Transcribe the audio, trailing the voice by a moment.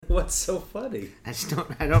What's so funny? I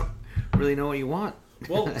don't really know what you want.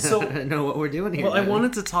 Well, so I don't know what we're doing here. well, I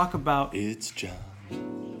wanted to talk about. It's John.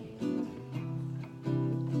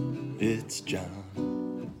 It's John.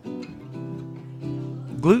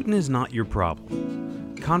 Gluten is not your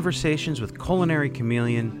problem. Conversations with culinary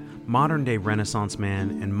chameleon, modern-day Renaissance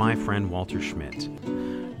man, and my friend Walter Schmidt.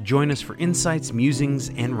 Join us for insights, musings,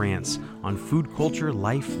 and rants on food culture,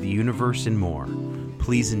 life, the universe, and more.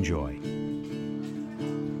 Please enjoy.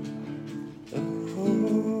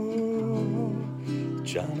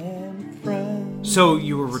 John and friends. So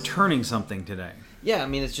you were returning something today. Yeah, I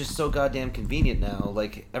mean, it's just so goddamn convenient now.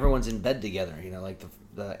 Like, everyone's in bed together, you know, like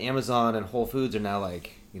the Amazon and Whole Foods are now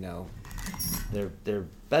like, you know, they're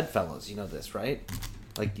bedfellows. You know this, right?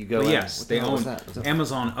 Like, you go Well, in, yes, what the they hell own. was that? Was that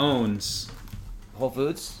Amazon owns Whole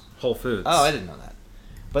Foods? Whole Foods. Oh, I didn't know that.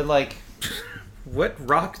 But, like... What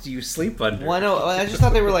rock do you sleep under? Well, I know. I just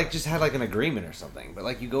thought they were like just had like an agreement or something. But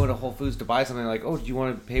like you go into Whole Foods to buy something, like, oh, do you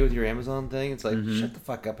want to pay with your Amazon thing? It's like, shut the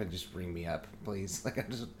fuck up and just ring me up, please. Like, I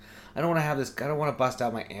don't want to have this. I don't want to bust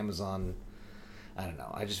out my Amazon. I don't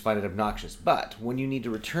know. I just find it obnoxious. But when you need to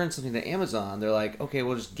return something to Amazon, they're like, okay,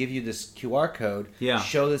 we'll just give you this QR code. Yeah.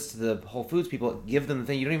 Show this to the Whole Foods people. Give them the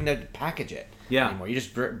thing. You don't even have to package it anymore. You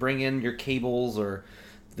just bring in your cables or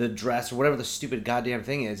the dress or whatever the stupid goddamn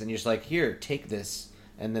thing is, and you're just like, here, take this,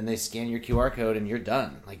 and then they scan your QR code and you're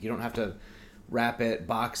done. Like, you don't have to wrap it,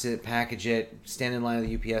 box it, package it, stand in line at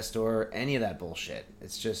the UPS store, any of that bullshit.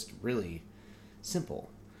 It's just really simple.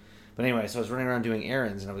 But anyway, so I was running around doing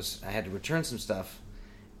errands, and I had to return some stuff,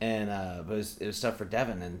 and but it was stuff for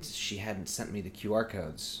Devin, and she hadn't sent me the QR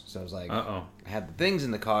codes, so I was like, Uh-oh. I had the things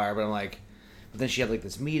in the car, but I'm like, but then she had like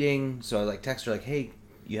this meeting, so I like text her like, hey,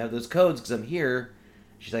 you have those codes because I'm here.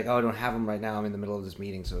 She's like, oh, I don't have them right now. I'm in the middle of this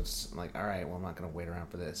meeting, so I'm like, all right, well, I'm not going to wait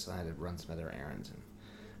around for this. So I had to run some other errands, and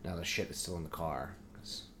now the shit is still in the car.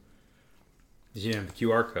 Did you have the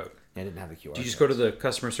QR code? I didn't have the QR. Do you just go to the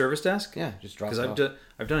customer service desk? Yeah, just drop it Because off.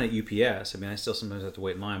 I've done it at UPS. I mean, I still sometimes have to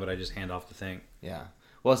wait in line, but I just hand off the thing. Yeah.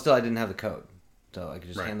 Well, still, I didn't have the code. So I could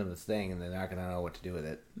just Right. hand them the thing, and they're not going to know what to do with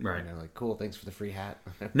it. Right. And they're like, cool, thanks for the free hat.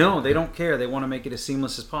 No, they don't care. They want to make it as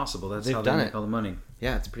seamless as possible. That's They've how done they make it. all the money.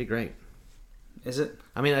 Yeah, it's pretty great. Is it?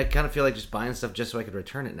 I mean, I kind of feel like just buying stuff just so I could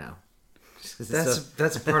return it now.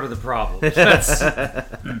 That's part of the problem. That's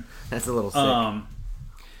a little sick.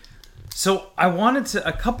 So I wanted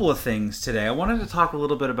a couple of things today. I wanted to talk a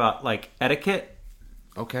little bit about like etiquette.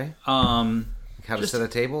 Okay. How How to set a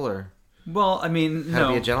table, or Well, I mean, how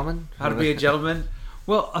to be a gentleman? How to be a gentleman.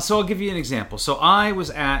 Well, so I'll give you an example. So I was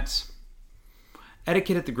at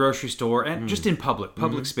etiquette at the grocery store and just in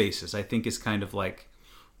public spaces. I think is kind of like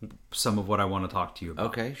some of what I want to talk to you about.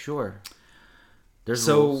 Okay, sure. There's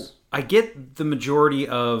So rules. I get the majority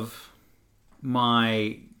of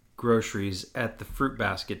my groceries at the fruit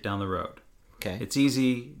basket down the road. Okay. It's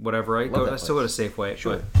easy, whatever. I that still go to Safeway.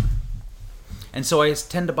 Sure. And so I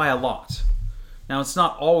tend to buy a lot. Now it's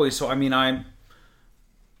not always so. I mean,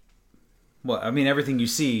 everything you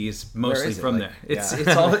see is mostly is it? from Like, there. It's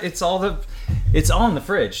yeah. it's all in the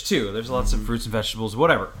fridge too. There's lots of fruits and vegetables,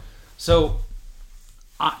 whatever. So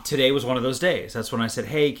today was one of those days. That's when I said,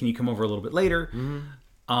 "Hey, can you come over a little bit later?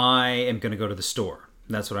 I am going to go to the store."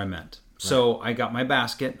 That's what I meant. So I got my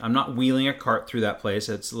basket. I'm not wheeling a cart through that place.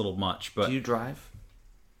 It's a little much, but Do you drive?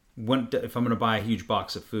 if I'm going to buy a huge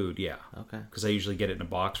box of food, yeah. Okay. Because I usually get it in a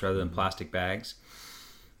box rather than plastic bags.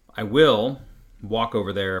 I will walk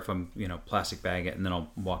over there if I'm, plastic bag it, and then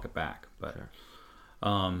I'll walk it back. But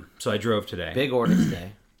so I drove today. Big order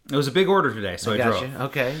today. It was a big order today, so I drove. Gotcha.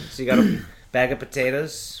 Okay. So you got a bag of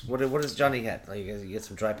potatoes. What does Johnny get? Like, you get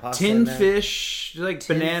some dry pasta in Tin there? fish, like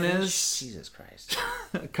Tin bananas, fish? Jesus Christ.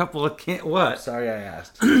 a couple of what? Sorry I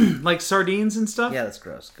asked. Like sardines and stuff? Yeah, that's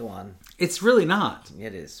gross. Go on. It's really not.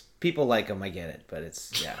 It is. People like them, I get it. But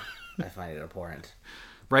it's, yeah, I find it abhorrent.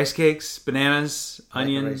 Rice cakes, bananas, Like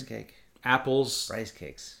onion, rice cake. apples. Rice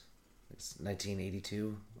cakes. It's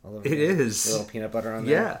 1982 all over. It is. A little peanut butter on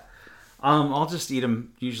there. Yeah. I'll just eat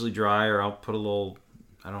them usually dry, or I'll put a little.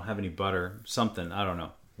 I don't have any butter. Something. I don't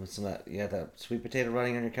know. What's some of that? You got that sweet potato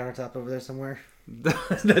running on your countertop over there somewhere?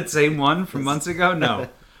 That same one from months ago? No.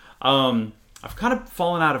 I've kind of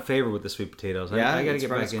fallen out of favor with the sweet potatoes. Yeah, I got to it's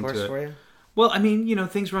get run back its into course it. for you? Well, I mean,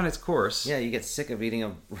 things run its course. Yeah, you get sick of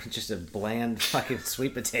eating just a bland fucking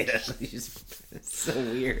sweet potato. It's so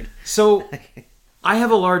weird. So I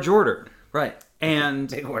have a large order, Right. and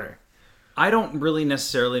Big order. I don't really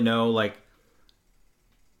necessarily know, like,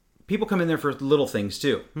 people come in there for little things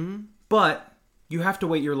too. Mm-hmm. But you have to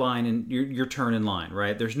wait your line and your turn in line,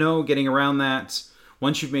 right? There's no getting around that.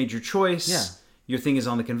 Once you've made your choice, your thing is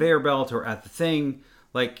on the conveyor belt or at the thing.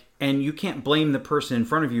 Like, and you can't blame the person in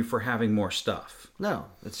front of you for having more stuff. No,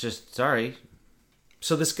 it's just, sorry.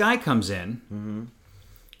 So this guy comes in. Mm-hmm.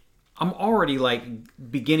 I'm already, like,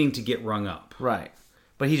 beginning to get rung up. Right.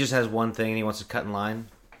 But he just has one thing and he wants to cut in line?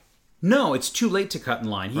 No, it's too late to cut in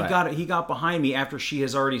line. He got behind me after she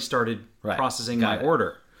has already started processing my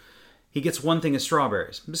order. He gets one thing of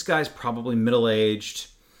strawberries. This guy's probably middle-aged.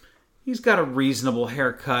 He's got a reasonable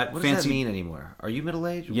haircut. What does that mean anymore? Are you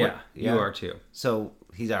middle-aged? Yeah, you are too. So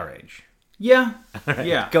he's our age. Yeah,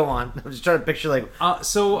 yeah. Go on. I'm just trying to picture, like,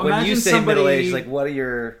 so when you say middle-aged, like, what are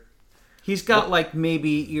your... He's got, like,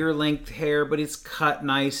 maybe ear-length hair, but it's cut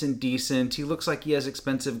nice and decent. He looks like he has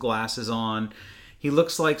expensive glasses on. He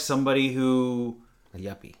looks like somebody who... A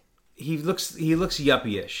yuppie. He looks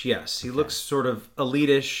yuppie-ish, yes. He looks sort of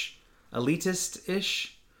elitist-ish,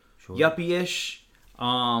 sure. Yuppie-ish.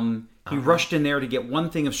 He rushed in there to get one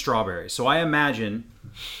thing of strawberries. So I imagine...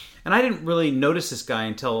 And I didn't really notice this guy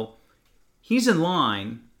until he's in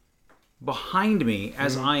line behind me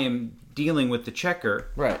as I am dealing with the checker.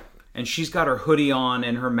 Right. And she's got her hoodie on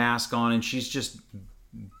and her mask on, and she's just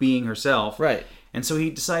being herself. Right. And so he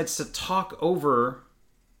decides to talk over,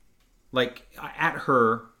 like, at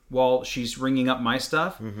her while she's ringing up my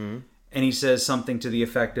stuff. Mm-hmm. And he says something to the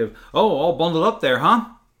effect of, "Oh, all bundled up there, huh?"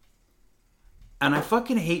 And I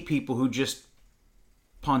fucking hate people who just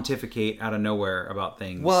pontificate out of nowhere about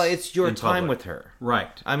things. Well, it's your time with her.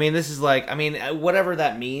 Right. I mean, this is like, whatever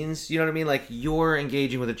that means, you know what I mean? Like, you're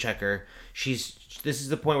engaging with a checker. This is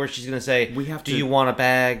the point where she's going to say, do you want a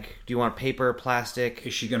bag? Do you want paper, plastic?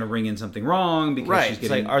 Is she going to ring in something wrong? Because she's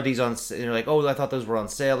getting... It's like, are these on sale? And you're like, oh, I thought those were on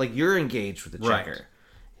sale. Like, you're engaged with the checker.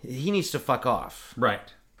 Right. He needs to fuck off.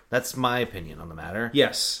 Right. That's my opinion on the matter.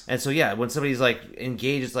 Yes. And so, yeah, when somebody's, like,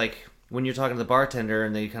 engaged, it's like... When you're talking to the bartender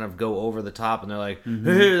and they kind of go over the top and they're like,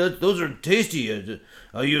 "Hey, those are tasty.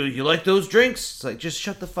 You like those drinks?" It's like, just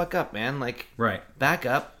shut the fuck up, man. Like, back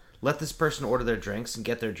up. Let this person order their drinks and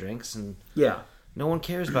get their drinks. And no one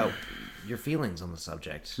cares about your feelings on the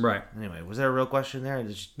subject. Right. Anyway, was there a real question there?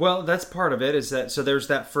 Well, that's part of it. Is that so? There's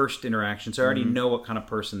that first interaction. So I already know what kind of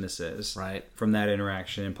person this is. Right. From that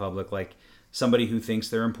interaction in public, like. Somebody who thinks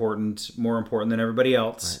they're more important than everybody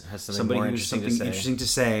else. Right. Has somebody interesting to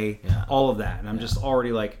say. Yeah. All of that. And I'm just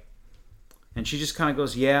already like... And she just kind of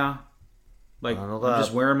goes, yeah. Like, I'm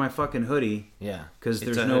just wearing my fucking hoodie. Yeah. Because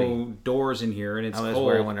there's no doors in here and it's cold. I was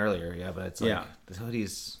wearing one earlier, but it's like... The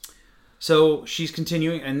hoodie's... So she's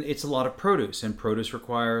continuing, and it's a lot of produce. And produce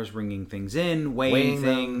requires ringing things in, weighing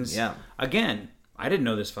things. Yeah. Again, I didn't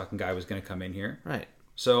know this fucking guy was going to come in here. Right.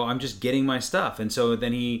 So I'm just getting my stuff. And so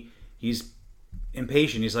then he's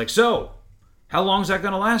impatient. He's like, "So, how long is that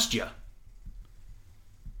going to last you?"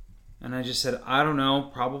 And I just said, "I don't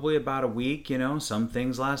know, probably about a week, you know, some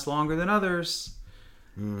things last longer than others."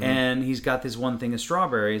 Mm-hmm. And he's got this one thing of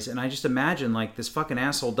strawberries, and I just imagine, like, this fucking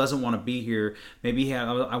asshole doesn't want to be here. Maybe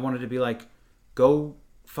I wanted to be like, "Go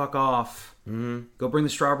fuck off. Mm-hmm. Go bring the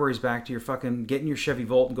strawberries back to your fucking, get in your Chevy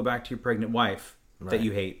Volt and go back to your pregnant wife that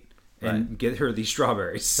you hate. And get her these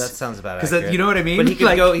strawberries." That sounds about accurate. You know what I mean? But he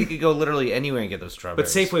could go literally anywhere and get those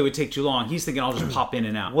strawberries. But Safeway would take too long. He's thinking, I'll just pop in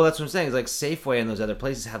and out. Well, that's what I'm saying. It's like Safeway and those other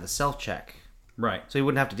places have the self-check. Right. So he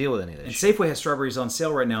wouldn't have to deal with any of this. And Safeway has strawberries on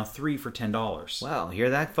sale right now, 3 for $10. Well, hear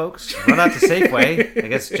that, folks? Run out to Safeway. I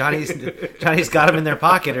guess Johnny's got them in their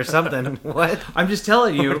pocket or something. What? I'm just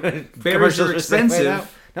telling you, berries are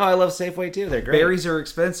expensive. No, I love Safeway too. They're great. Berries are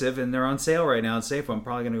expensive, and they're on sale right now at Safeway. I'm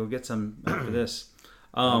probably going to go get some after this.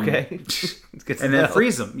 Okay. And then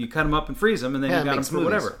freeze them. You cut them up and freeze them, and then you got them for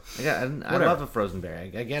whatever. I love a frozen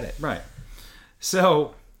berry. I get it. Right.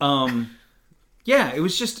 So, yeah, it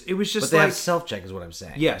was just but like... they have self-check is what I'm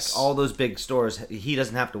saying. Yes. Like, all those big stores, he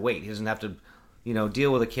doesn't have to wait. He doesn't have to,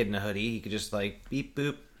 deal with a kid in a hoodie. He could just, like, beep,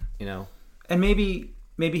 boop, And maybe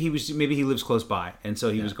he lives close by, and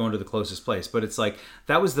so he was going to the closest place. But it's like,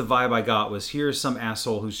 that was the vibe I got, was here's some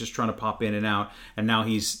asshole who's just trying to pop in and out, and now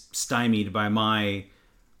he's stymied by my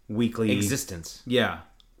weekly... existence. Yeah.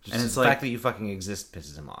 Just and it's the fact that you fucking exist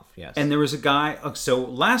pisses him off, yes. And there was a guy... So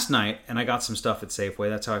last night, and I got some stuff at Safeway.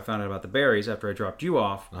 That's how I found out about the berries after I dropped you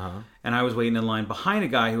off. Uh-huh. And I was waiting in line behind a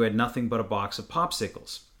guy who had nothing but a box of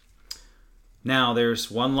popsicles. Now,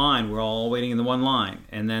 there's one line. We're all waiting in the one line.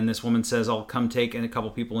 And then this woman says, I'll come take a couple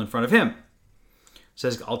people in front of him.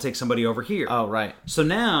 Says, I'll take somebody over here. Oh, right. So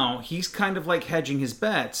now, he's kind of like hedging his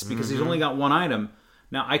bets because he's only got one item.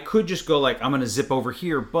 Now, I could just go like, I'm going to zip over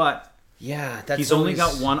here, but he's only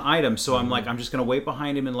got one item. So I'm like, I'm just going to wait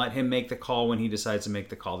behind him and let him make the call when he decides to make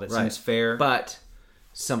the call. That seems fair. But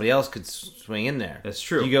somebody else could swing in there. That's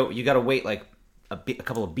true. You got to wait like a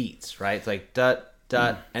couple of beats, right? It's like, dut,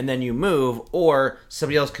 and then you move, or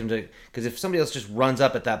somebody else can do, because if somebody else just runs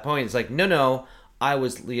up at that point, it's like, no,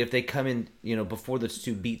 if they come in, before the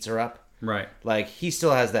 2 beats are up, Right. like he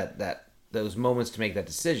still has those moments to make that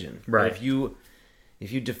decision. Right. But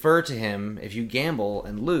if you defer to him, if you gamble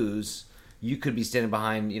and lose, you could be standing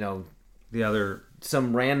behind, the other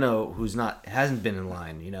some rando who's hasn't been in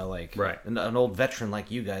line, like Right. an old veteran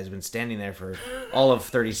like you guys have been standing there for all of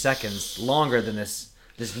 30 seconds longer than this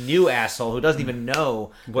new asshole who doesn't even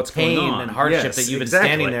know what's pain going on and hardship Yes, that you've been exactly.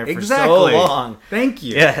 standing there for Exactly. so long. Thank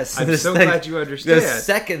you. Yes, I'm this so thing- glad you understand. The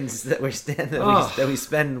seconds that we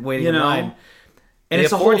spend waiting You in know, line. And They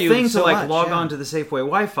it's a afford whole you thing so to much, log yeah. on to the Safeway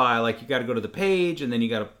Wi-Fi. Like you got to go to the page, and then you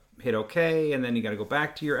got to hit OK, and then you got to go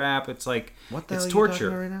back to your app. It's like What the it's hell are you torture. talking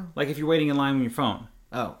about right now? Like if you're waiting in line on your phone.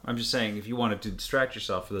 Oh, I'm just saying, if you wanted to distract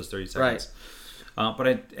yourself for those 30 seconds.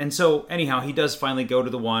 Right. So anyhow, he does finally go to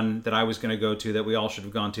the one that I was going to go to that we all should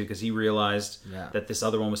have gone to because he realized that this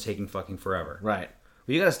other one was taking fucking forever. right.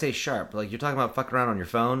 Well, you got to stay sharp. Like you're talking about fucking around on your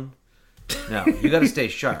phone. No, you got to stay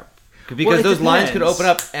sharp. Because Well, it those lines could depends. open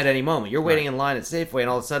up at any moment. You're waiting in line at Safeway, and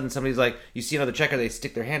all of a sudden somebody's like, you see another checker, they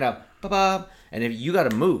stick their hand out, ba-ba, and if you got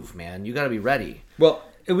to move, man, you got to be ready. Well,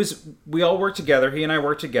 we all worked together. He and I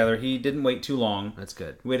worked together. He didn't wait too long. That's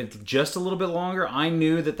good. We waited just a little bit longer. I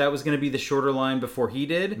knew that was going to be the shorter line before he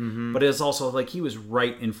did, but it was also like he was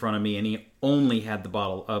right in front of me, and he only had the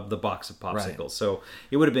box of popsicles. Right. So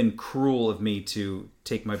it would have been cruel of me to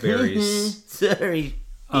take my berries. Sorry.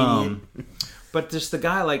 But just the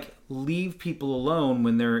guy, like, leave people alone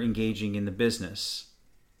when they're engaging in the business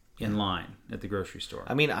in line at the grocery store.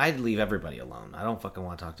 I mean, I'd leave everybody alone. I don't fucking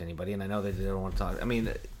want to talk to anybody, and I know they don't want to talk. I mean,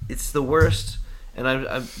 it's the worst. And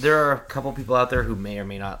there are a couple people out there who may or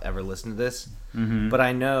may not ever listen to this, but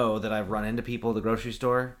I know that I've run into people at the grocery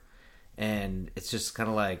store, and it's just kind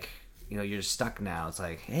of like, you're stuck now. It's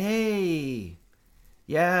like, hey,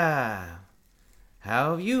 yeah,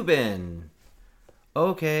 how have you been?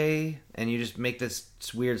 Okay, and you just make this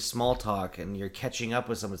weird small talk, and you're catching up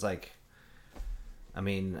with someone. It's like, I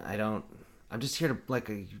mean, I'm just here to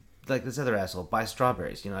like this other asshole buy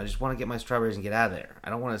strawberries. I just want to get my strawberries and get out of there. I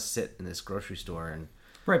don't want to sit in this grocery store and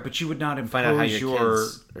right, but you would not find out how impose your your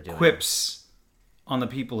kids are doing. quips on the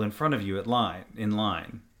people in front of you in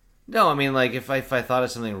line. No, I mean, like if I thought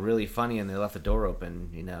of something really funny and they left the door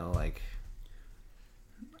open, like.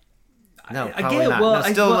 No, I probably get it. not. Well,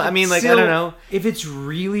 No, still, I mean, like, I still, don't know. if it's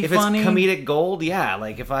really If funny, it's comedic gold, yeah.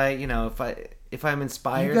 Like if I'm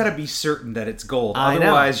inspired, you got to be certain that it's gold. I know.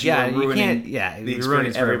 Otherwise, yeah, you are ruining you can't. Yeah, the you're ruining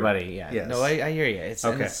experience for everybody. everyone. Yeah, Yes. no, I hear you.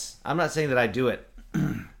 Okay. I'm not saying that I do it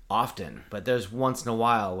often, but there's once in a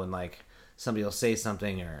while when like somebody will say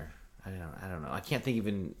something, or I don't know. I can't think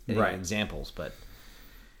even any Right. examples, but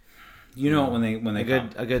when they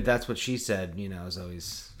a good. That's what she said. Is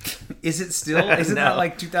always. Is it still? Isn't No. that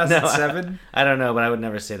like 2007? No, I don't know, but I would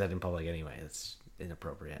never say that in public anyway. It's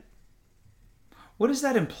inappropriate. What does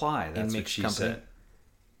that imply? That's what mixed she company. said.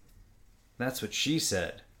 That's what she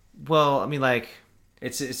said. Well, I mean, like.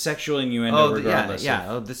 It's sexual innuendo regardless. Yeah.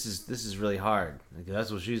 Oh, this is really hard. Like, that's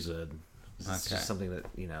what she said. It's Okay. just something that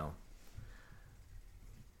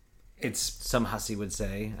It's some hussy would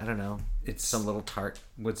say. I don't know. It's some little tart.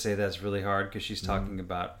 would say that's really hard because she's talking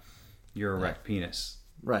about your erect penis.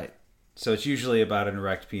 Right. So it's usually about an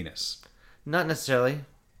erect penis. Not necessarily.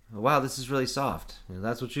 Wow, this is really soft.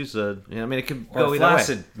 That's what you said. I mean, it could Or go a either way.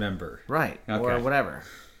 flaccid member. Right. Okay. Or whatever.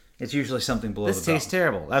 It's usually something below This the tastes belt.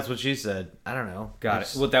 terrible. That's what she said. I don't know. Got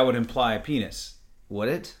it. Well, that would imply a penis. Would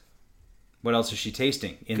it? What else is she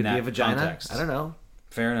tasting in Could that be a vagina? context? I don't know.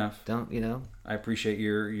 Fair enough. Don't. I appreciate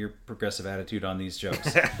your progressive attitude on these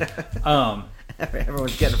jokes.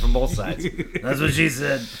 Everyone's getting it from both sides. That's what she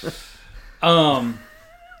said.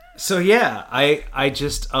 So yeah, I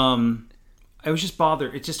just I was just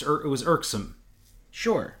bothered. It was irksome.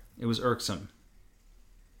 Sure. It was irksome.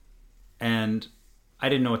 And I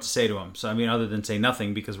didn't know what to say to him. So I mean, other than say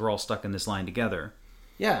nothing because we're all stuck in this line together.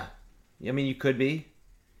 Yeah. I mean, you could be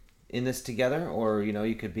in this together, or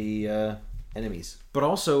you could be enemies. But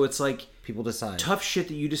also, it's like People decide. tough shit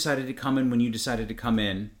that you decided to come in when you decided to come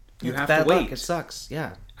in. You It's have bad to wait. luck. It sucks.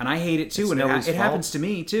 Yeah. And I hate it too. It's And nobody's it happens fault. to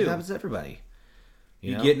me too. It happens to everybody.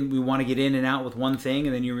 You know? We want to get in and out with one thing,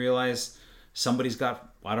 and then you realize somebody's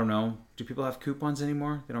got, I don't know, do people have coupons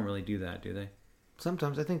anymore? They don't really do that, do they?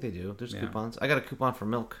 Sometimes I think they do. There's Yeah. coupons. I got a coupon for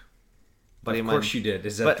milk. Of course you did.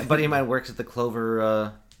 Is that But buddy of mine works at the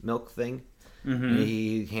Clover milk thing. Mm-hmm.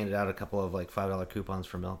 He handed out a couple of like $5 coupons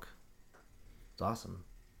for milk. It's awesome.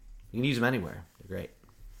 You can use them anywhere. They're great.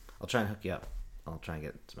 I'll try and hook you up. I'll try and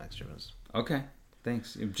get some extras. Okay,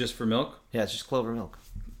 thanks. Just for milk? Yeah, it's just Clover milk.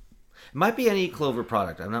 It might be any Clover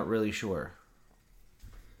product. I'm not really sure.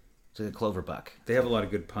 It's like a clover buck. They have a lot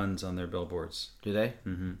of good puns on their billboards. Do they?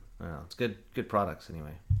 Mm-hmm. I don't know. It's good products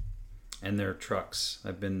anyway. And their trucks.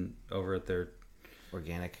 I've been over at their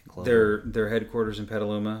organic clover. Their headquarters in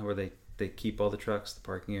Petaluma, where they keep all the trucks, the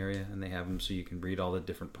parking area, and they have them so you can read all the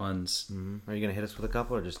different puns. Mm-hmm. Are you gonna hit us with a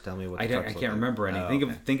couple, or just tell me what? I can't remember any.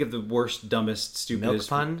 Think of the worst, dumbest,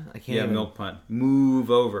 stupidest milk pun. I can't. Yeah, milk pun.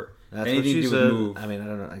 Move over. That's anything what she to do said. with move. I mean, I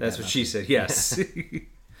don't know. That's what she said. Yes. It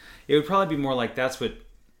would probably be more like that's what.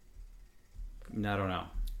 I don't know.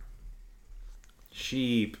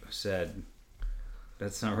 Sheep said.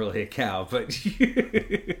 That's not really a cow, but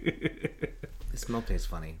this milk tastes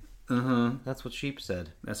funny. That's what sheep said.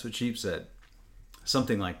 That's what sheep said.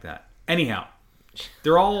 Something like that. Anyhow,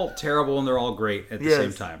 they're all terrible and they're all great at the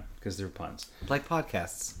same time because they're puns. Like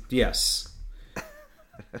podcasts. Yes.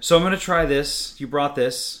 So I'm going to try this. You brought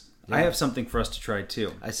this. Yeah. I have something for us to try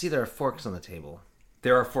too. I see there are forks on the table.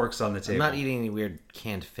 There are forks on the table. I'm not eating any weird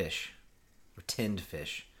canned fish or tinned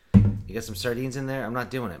fish. You got some sardines in there? I'm not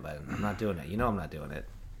doing it, bud. I'm not doing it. You know I'm not doing it.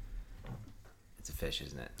 It's a fish,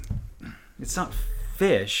 isn't it? It's not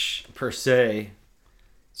fish per se.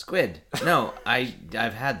 Squid. No,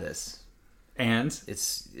 I've had this, and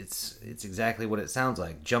it's exactly what it sounds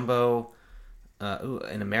like. Jumbo,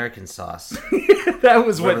 an American sauce. That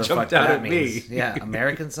was what jumped out at me. Yeah,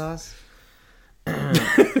 American sauce.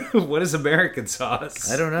 What is American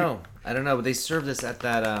sauce? I don't know, but they serve this at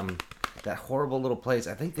that horrible little place.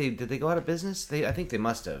 I think did they go out of business? I think they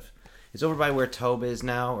must have. It's over by where Taub is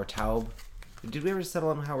now, or Taub. Did we ever settle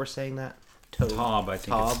on how we're saying that? Taub, I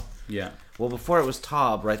think. Taub. Yeah. Well, before it was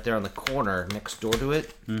Taub, right there on the corner next door to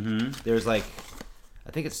it. Mm-hmm. There's I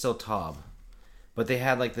think it's still Taub, but they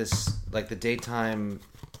had the daytime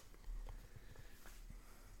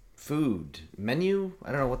food menu.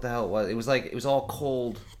 I don't know what the hell it was. It was all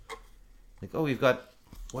cold. We've got.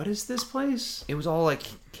 What is this place? It was all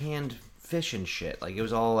canned fish and shit. It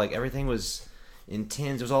was all everything was in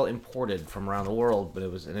tins. It was all imported from around the world, but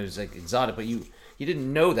it was exotic. But you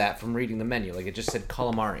didn't know that from reading the menu. It just said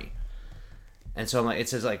calamari. And so it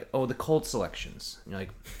says the cold selections.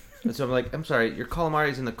 And so I'm sorry, your calamari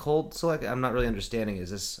is in the cold select. I'm not really understanding.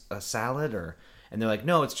 Is this a salad or? And they're like,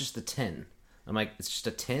 no, it's just a tin. I'm like, it's just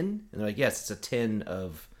a tin? And they're like, yes, it's a tin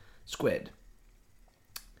of squid.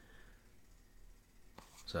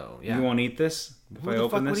 So yeah, you won't eat this if I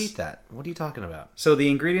open this? Who would eat that? What are you talking about? So the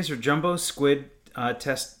ingredients are jumbo squid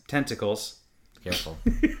tentacles. Careful.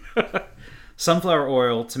 Sunflower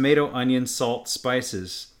oil, tomato, onion, salt,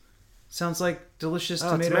 spices. Sounds like delicious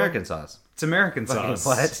tomato. It's American sauce. It's American sauce.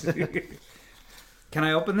 What? Can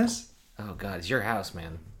I open this? Oh, God. It's your house,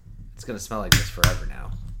 man. It's going to smell like this forever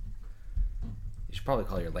now. You should probably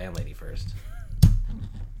call your landlady first.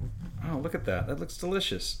 Oh, look at that. That looks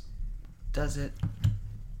delicious. Does it?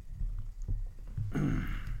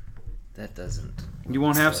 That doesn't. You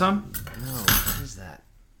won't have some? No. What is that?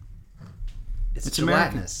 It's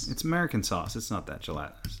gelatinous. It's American sauce. It's not that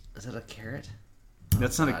gelatinous. Is that a carrot?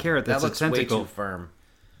 That's not a carrot. That's a tentacle. That looks way too firm.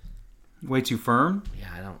 Way too firm? Yeah,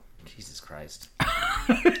 I don't... Jesus Christ.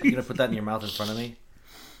 You going to put that in your mouth in front of me?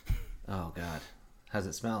 Oh, God. How's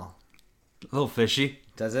it smell? A little fishy.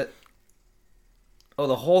 Does it? Oh,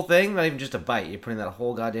 the whole thing? Not even just a bite. You're putting that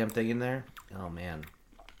whole goddamn thing in there? Oh, man.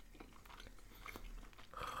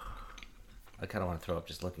 I kind of want to throw up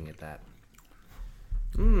just looking at that.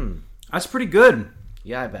 That's pretty good.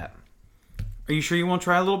 Yeah, I bet. Are you sure you won't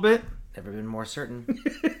try a little bit? Never been more certain.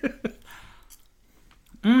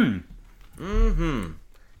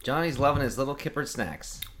 Johnny's loving his little kippered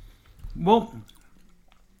snacks. Well,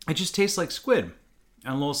 it just tastes like squid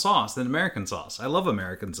and a little sauce than American sauce. I love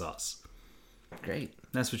American sauce. Great.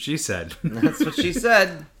 That's what she said. That's what she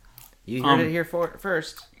said. You heard it here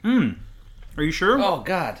first. Are you sure? Oh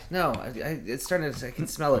God, no! It's starting to. I can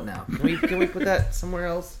smell it now. Can we put that somewhere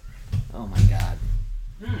else? Oh my God.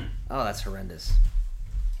 Oh, that's horrendous.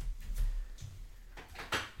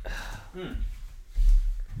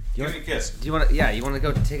 Give me a kiss. Do you want to? Yeah, you want to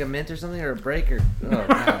go take a mint or something, or a break, or? Oh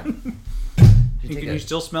God. Can you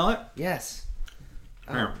still smell it? Yes.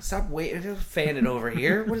 Oh, stop waiting. Fan it over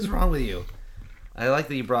here. What is wrong with you? I like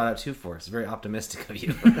that you brought out 2 forks. Very optimistic of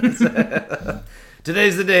you.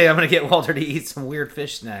 Today's the day I'm going to get Walter to eat some weird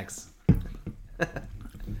fish snacks. I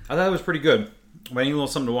thought it was pretty good. But I need a little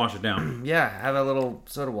something to wash it down. Yeah, have a little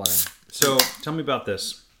soda water. So, tell me about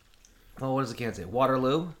this. Oh, what does the can say?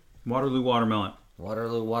 Waterloo? Waterloo watermelon.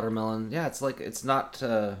 Waterloo watermelon. Yeah, it's not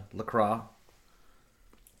LaCroix.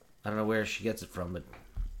 I don't know where she gets it from, but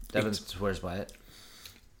Devin swears by it.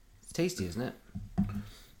 It's tasty, isn't it?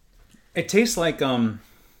 It tastes like a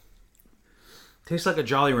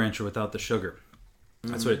Jolly Rancher without the sugar.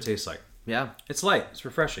 That's what it tastes like. Yeah. It's light. It's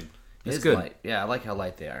refreshing. It's good. Light. Yeah, I like how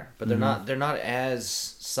light they are, but they're not as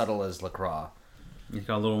subtle as LaCroix. It's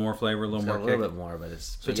got a little more flavor, a little more A kick. little bit more, but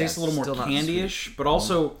it's So it tastes a little more candy-ish, but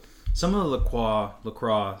also some of the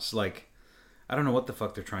LaCroix, like, I don't know what the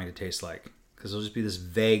fuck they're trying to taste like. Because it'll just be this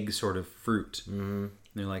vague sort of fruit. Mm-hmm.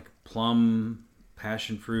 They're like plum,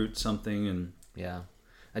 passion fruit, something, and... Yeah.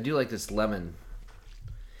 I do like this lemon.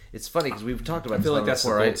 It's funny because we've talked about I feel this like that's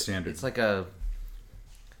before, the gold right? standard. It's like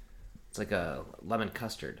a lemon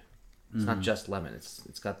custard. It's not just lemon.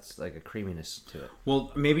 It's got like a creaminess to it.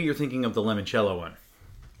 Well, maybe you're thinking of the limoncello one,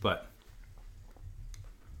 but...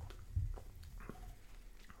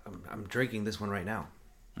 I'm drinking this one right now.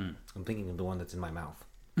 I'm thinking of the one that's in my mouth.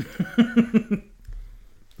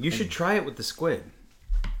 You should try it with the squid.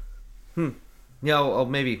 Yeah,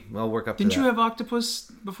 maybe I'll work up to Didn't that. you have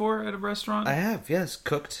octopus before at a restaurant? I have, yes.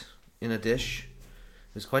 Cooked in a dish.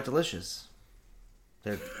 It was quite delicious.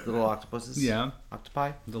 They're little octopuses. Yeah.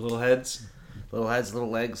 Octopi. The little heads. Little heads, little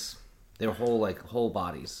legs. They were whole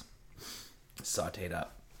bodies. Sauteed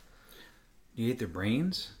up. You ate their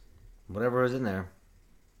brains? Whatever was in there.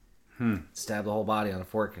 Stabbed the whole body on a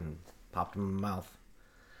fork and popped them in my mouth.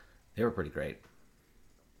 They were pretty great.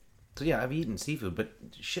 So yeah, I've eaten seafood, but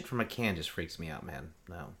shit from a can just freaks me out, man.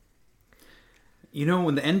 No. You know,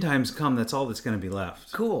 when the end times come, that's all that's going to be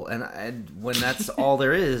left. Cool, and when that's all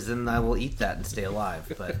there is, then I will eat that and stay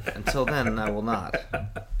alive. But until then, I will not.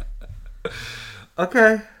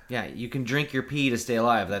 Okay. Yeah, you can drink your pee to stay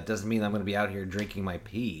alive. That doesn't mean I'm going to be out here drinking my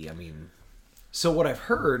pee. I mean... So what I've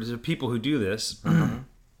heard is of people who do this,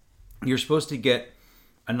 you're supposed to get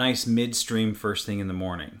a nice midstream first thing in the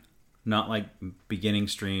morning. Not like beginning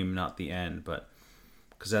stream, not the end, but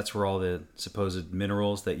because that's where all the supposed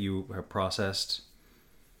minerals that you have processed.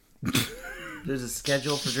 There's a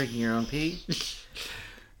schedule for drinking your own pee?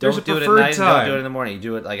 There's Don't a do it at preferred night and time. don't do it in the morning. You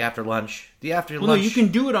do it like after lunch. Well, no, you can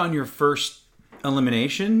do it on your first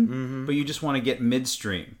elimination, but you just want to get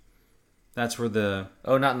midstream. That's where the...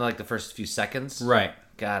 Oh, not in like the first few seconds? Right.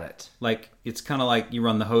 Got it. Like, it's kind of like you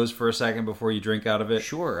run the hose for a second before you drink out of it.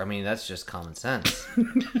 Sure. I mean, that's just common sense.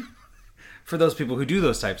 For those people who do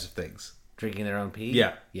those types of things. Drinking their own pee?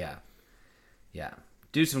 Yeah. Yeah. Yeah.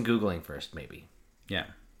 Do some Googling first, maybe. Yeah.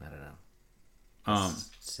 I don't know. That's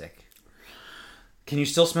sick. Can you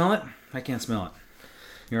still smell it? I can't smell it.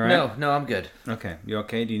 You all right? No, I'm good. Okay. You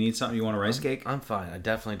okay? Do you need something? You want a rice cake? I'm fine. I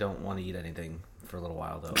definitely don't want to eat anything for a little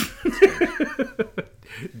while, though.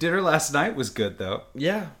 Dinner last night was good, though.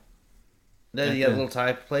 Yeah. The little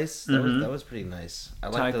Thai place. That was pretty nice. I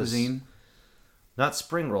like Thai those. cuisine. Not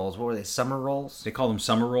spring rolls. What were they? Summer rolls? They call them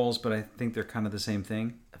summer rolls, but I think they're kind of the same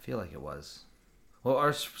thing. I feel like it was. Well,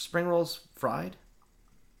 are spring rolls fried?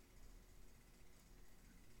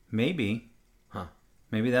 Maybe. Huh.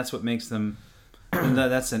 Maybe that's what makes them...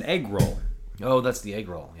 That's an egg roll. Oh, that's the egg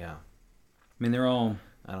roll. Yeah. I mean, they're all...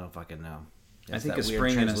 I don't fucking know. I think that a weird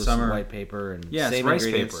spring and a translucent summer... white paper and Yeah, it's same rice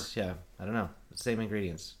ingredients. Yeah, I don't know. Same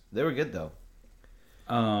ingredients. They were good though.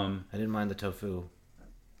 I didn't mind the tofu.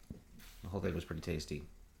 The whole thing was pretty tasty.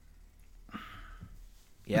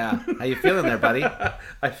 Yeah, how you feeling there, buddy?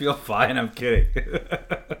 I feel fine. I'm kidding.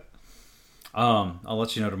 I'll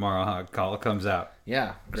let you know tomorrow how it comes out.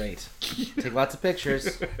 Yeah, great. Take lots of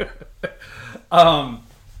pictures. So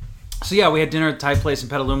yeah, we had dinner at a Thai place in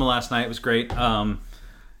Petaluma last night. It was great.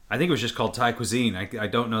 I think it was just called Thai cuisine. I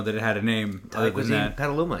don't know that it had a name. Thai cuisine,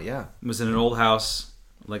 Petaluma. Yeah, it was in an old house,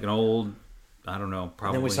 like an old, I don't know,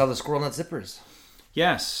 probably. And then we saw the squirrel nut zippers.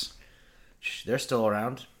 Yes, they're still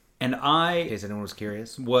around. And in case anyone was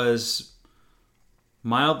curious, was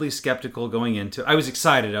mildly skeptical going into. I was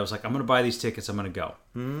excited. I was like, I'm going to buy these tickets. I'm going to go.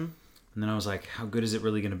 Mm-hmm. And then I was like, how good is it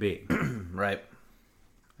really going to be? Right.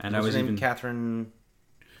 And What's I was her name? even Catherine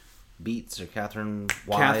Beats or Catherine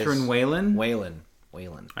Wise? Catherine Whalen. Whalen.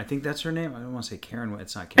 I think that's her name. I don't want to say Karen.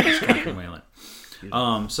 It's not Karen. It's Catherine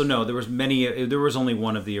Whalen. So no, there was many. There was only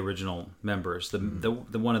one of the original members. The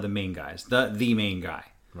one of the main guys. The main guy.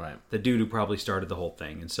 Right. The dude who probably started the whole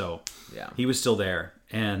thing. And so he was still there.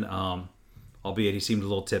 And albeit he seemed a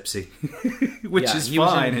little tipsy, which is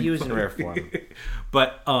fine. He was in rare form.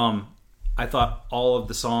 But I thought all of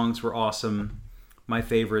the songs were awesome. My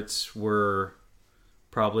favorites were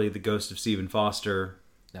probably The Ghost of Stephen Foster.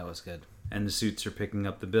 That was good. And The Suits Are Picking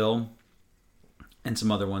Up the Bill. And some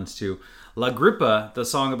other ones too. La Gripa, the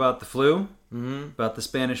song about the flu, about the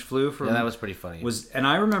Spanish flu. Yeah, that was pretty funny. And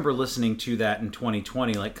I remember listening to that in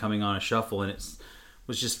 2020, like coming on a shuffle, and it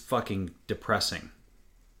was just fucking depressing.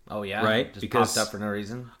 Oh yeah, right? Just because popped up for no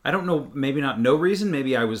reason. I don't know, maybe not no reason.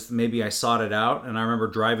 Maybe I sought it out, and I remember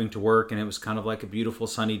driving to work, and it was kind of like a beautiful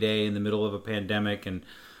sunny day in the middle of a pandemic, and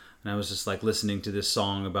and I was just like listening to this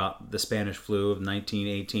song about the Spanish flu of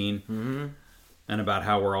 1918, and about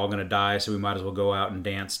how we're all going to die, so we might as well go out and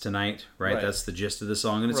dance tonight, right? That's the gist of the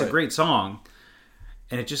song, and it's a great song,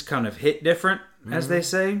 and it just kind of hit different, as they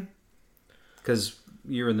say, because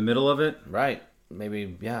you're in the middle of it, right?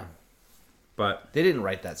 Maybe, yeah. But they didn't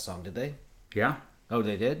write that song, did they? Yeah. Oh,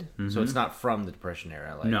 they did? So it's not from the Depression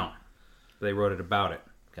era? No. They wrote it about it.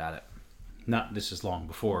 Got it. Not this is long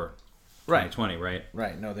before 2020, right?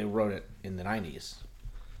 Right. No, they wrote it in the 90s.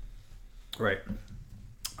 Right.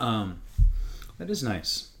 That is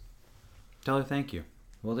nice. Tell her thank you.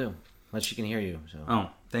 Will do. Unless she can hear you. So. Oh,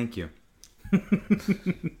 thank you.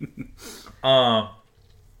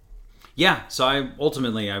 Yeah, so I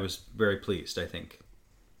was very pleased, I think.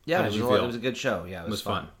 Yeah, it was a good show. Yeah, it was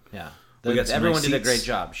fun. Yeah. Everyone did a great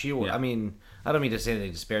job. I mean, I don't mean to say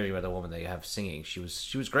anything disparaging about the woman they have singing. She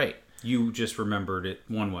was great. You just remembered it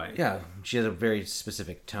one way. Yeah, she has a very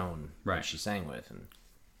specific tone that she sang with. And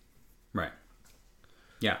right.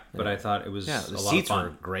 Yeah, but I thought it was a lot of fun. The seats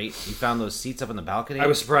were great. You found those seats up on the balcony? I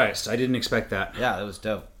was surprised. I didn't expect that. Yeah, it was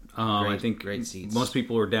dope. I think great seats. Most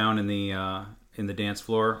people were down in the dance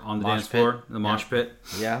floor, on the dance floor, in the mosh pit.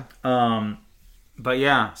 Yeah. But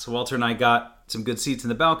yeah, so Walter and I got some good seats in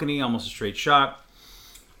the balcony, almost a straight shot.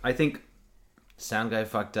 I think sound guy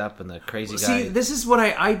fucked up, and the crazy guy. See, this is what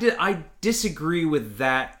I did. I disagree with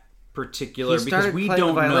that particular because we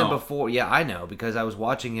don't the violin know before. Yeah, I know because I was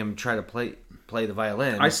watching him try to play the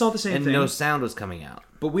violin. I saw the same thing, and no sound was coming out.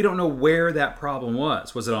 But we don't know where that problem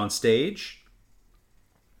was. Was it on stage?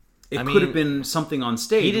 It could have been something on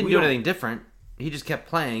stage. He didn't do anything different. He just kept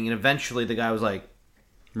playing, and eventually the guy was like,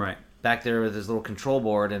 right back there with his little control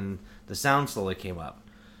board, and the sound slowly came up.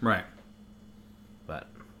 Right.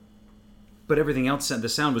 But everything else, the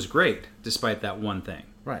sound was great, despite that one thing.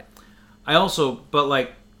 Right.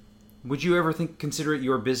 Would you ever consider it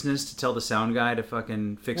your business to tell the sound guy to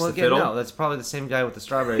fucking fix the fiddle? No, that's probably the same guy with the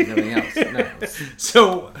strawberries and everything else. No.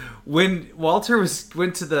 So when Walter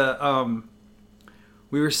went to the,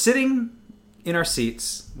 we were sitting in our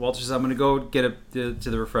seats. Walter says, "I'm going to go get to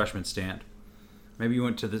the refreshment stand." Maybe you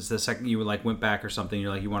went to the second you went back or something.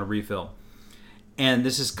 You're like, you want to refill, and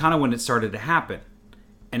this is kind of when it started to happen.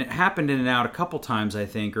 And it happened in and out a couple times, I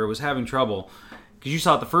think, or it was having trouble because you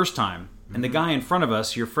saw it the first time. And the guy in front of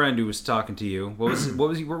us, your friend who was talking to you, what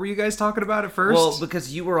were you guys talking about at first? Well,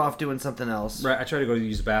 because you were off doing something else. Right. I tried to go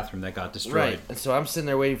use the bathroom that got destroyed. Right. And so I'm sitting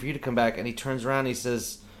there waiting for you to come back, and he turns around and he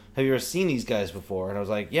says, "Have you ever seen these guys before?" And I was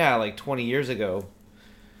like, "Yeah, like 20 years ago."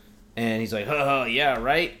 And he's like, "Oh, yeah,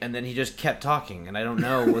 right." And then he just kept talking, and I don't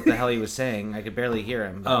know what the hell he was saying. I could barely hear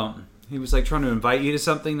him. Oh. He was like trying to invite you to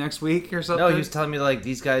something next week or something? No, he was telling me like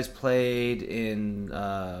these guys played in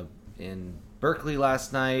Berkeley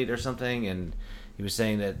last night or something, and he was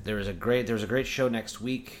saying that there was a great show next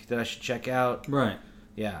week that I should check out. Right.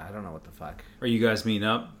 Yeah, I don't know what the fuck. Are you guys meeting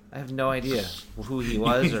up? I have no idea who he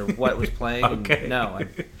was or what was playing. Okay.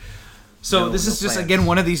 So this is just again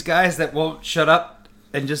one of these guys that won't shut up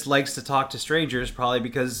and just likes to talk to strangers, probably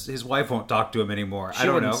because his wife won't talk to him anymore. I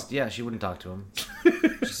don't know. Yeah, she wouldn't talk to him.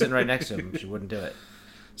 She's sitting right next to him. She wouldn't do it.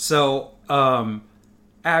 So,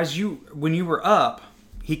 when you were up,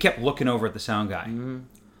 he kept looking over at the sound guy. Mm-hmm.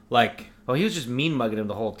 Like... Oh, he was just mean-mugging him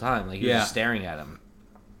the whole time. Like, he was just staring at him.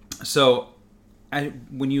 So,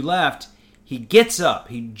 when you left, he gets up.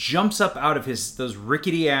 He jumps up out of those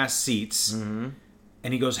rickety-ass seats, and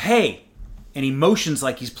he goes, "Hey!" And he motions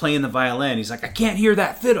like he's playing the violin. He's like, "I can't hear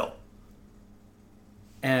that fiddle."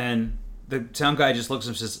 And the sound guy just looks at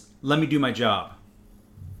him and says, "Let me do my job."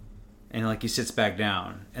 And like he sits back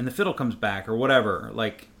down, and the fiddle comes back or whatever.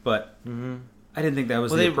 But I didn't think that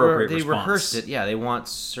was the appropriate response. They rehearsed it. Yeah, they want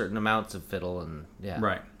certain amounts of fiddle, and yeah,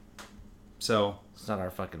 right. So it's not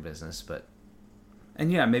our fucking business, but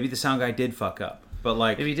and yeah, maybe the sound guy did fuck up, but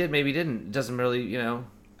like maybe he did, maybe he didn't. It doesn't really,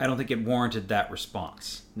 I don't think it warranted that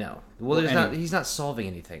response. No. Well, he's not solving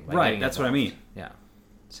anything. Right, that's what I mean. Yeah.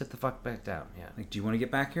 Sit the fuck back down, yeah. Like, do you want to get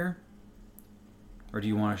back here? Or do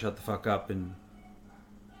you want to shut the fuck up and...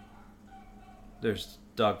 There's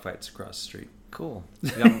dogfights across the street. Cool.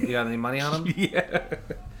 You got any money on them? Yeah.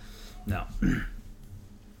 No.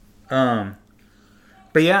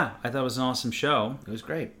 But yeah, I thought it was an awesome show. It was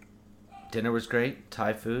great. Dinner was great.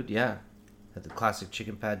 Thai food, yeah. Had the classic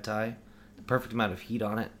chicken pad thai. Perfect amount of heat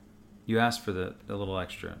on it. You asked for the little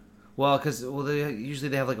extra. Well, because usually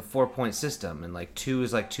they have like a 4-point system, and like 2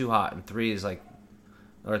 is like too hot, and 3 is like,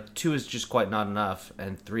 or 2 is just quite not enough,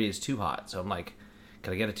 and 3 is too hot. So I'm like,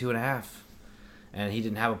 can I get a 2.5? And he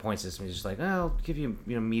didn't have a point system. He's just like, "Oh, I'll give you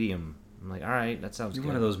medium I'm like, all right, that sounds You're good.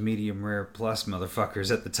 one of those medium rare plus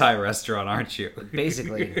motherfuckers at the Thai restaurant, aren't you?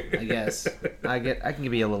 Basically, I guess. I can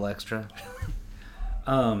give you a little extra.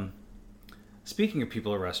 Speaking of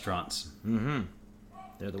people at restaurants,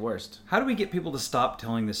 They're the worst. how do we get people to stop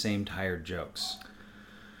telling the same tired jokes?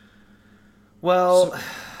 Well,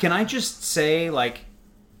 Can I just say, like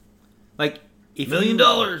if $1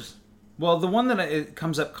 million. Well, the one that it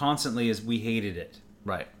comes up constantly is we hated it.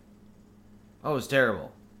 Right. Oh, it was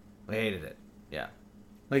terrible. I hated it. Yeah.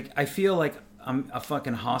 Like, I feel like I'm a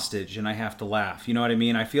fucking hostage and I have to laugh. You know what I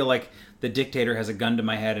mean? I feel like the dictator has a gun to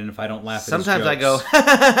my head, and if I don't laugh at his Sometimes I jokes- go,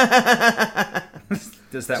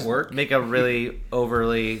 Does that work? make a really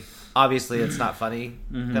overly, obviously it's not funny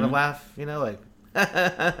kind of laugh, you know, like,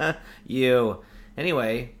 you.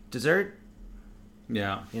 Anyway, dessert,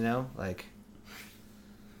 Yeah. you know, like,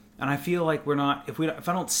 And I feel like we're not, if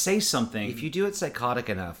I don't say something. if you do it psychotic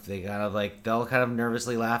enough, they kind of like, they'll kind of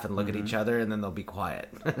nervously laugh and look at each other, and then they'll be quiet.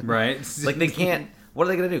 Right? Like, they can't, what are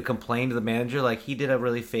they going to do? Complain to the manager? Like, he did a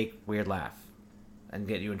really fake, weird laugh and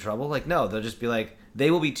get you in trouble? Like, no, they'll just be like,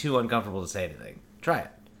 they will be too uncomfortable to say anything. Try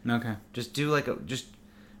it. Okay. Just do like just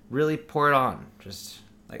really pour it on. Just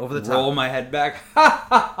Like, over the roll top. my head back.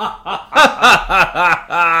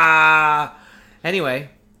 Anyway,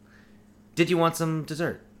 did you want some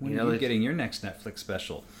dessert? When you are you like- getting your next Netflix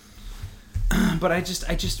special? But I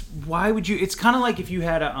just, why would you? It's kind of like if you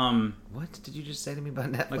had a, What did you just say to me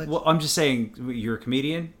about Netflix? like, well, I'm just saying, you're a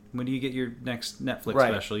comedian. When do you get your next Netflix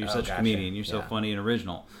Right. special? You're Oh, such a gotcha. comedian. You're so Yeah. funny and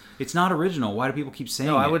original. It's not original. Why do people keep saying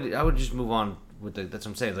no, it? I would just move on with that's what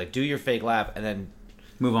I'm saying. Like, do your fake laugh and then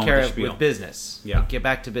Move on carry with it the spiel. with business. Yeah. Like, get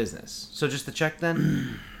back to business. So just the check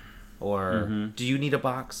then, or Mm-hmm. do you need a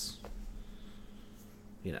box?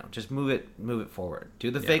 You know, just move it forward.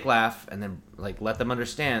 Do the fake laugh, and then like let them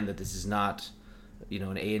understand that this is not, you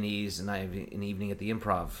know, an A&E's and an evening at the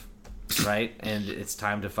Improv, right? And it's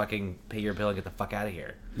time to fucking pay your bill and get the fuck out of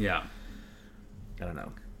here. Yeah. I don't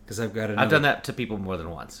know. Because I've got another, I've done that to people more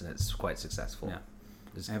than once, and it's quite successful. Yeah.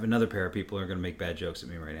 I have another pair of people who are going to make bad jokes at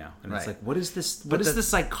me right now, and it's Right. like, what is this? But What is the- the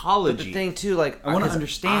psychology? But the thing too, like, I wanna 'cause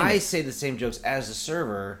understand I it. say the same jokes as a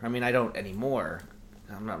server. I mean, I don't anymore.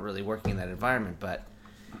 I'm not really working in that environment, but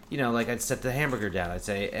you know, like I'd set the hamburger down. I'd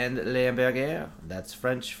say, "And l'hamburger." That's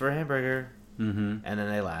French for hamburger. Mm-hmm. And then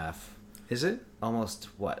they laugh. Is it? Almost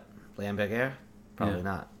what? L'hamburger? Probably Yeah.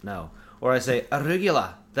 not. No. Or I say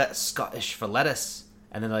arugula. That's Scottish for lettuce.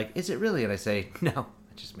 And then they're like, "Is it really?" And I say, "No,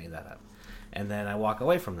 I just made that up." And then I walk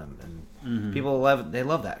away from them, and people love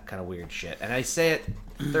that kind of weird shit. And I say it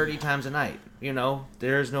 30 times a night. You know,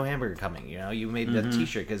 there's no hamburger coming. You know, you made that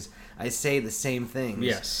T-shirt because I say the same things.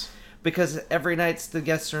 Yes. Because every night's the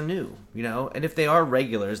guests are new. You know, and if they are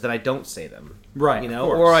regulars, then I don't say them. Right, You of know,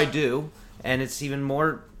 course. or I do, and it's even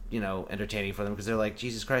more, you know, entertaining for them because they're like,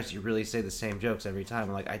 "Jesus Christ, you really say the same jokes every time."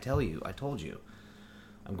 I'm like, I told you,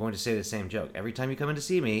 I'm going to say the same joke every time you come in to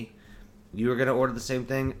see me. You are going to order the same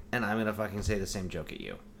thing, and I'm going to fucking say the same joke at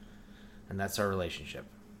you. And that's our relationship.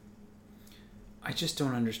 I just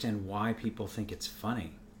don't understand why people think it's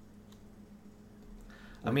funny.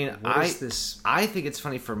 I mean, What is this? I think it's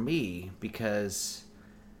funny for me because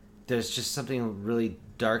there's just something really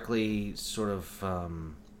darkly sort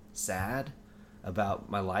of sad about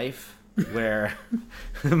my life where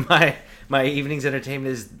my evening's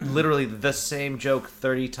entertainment is literally the same joke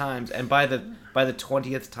 30 times, and by the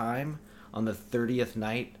 20th time on the 30th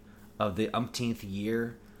night of the umpteenth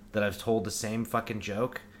year that I've told the same fucking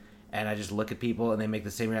joke, and I just look at people and they make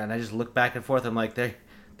the same reaction, and I just look back and forth. I'm like,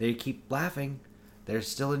 they keep laughing, they're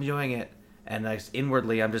still enjoying it, and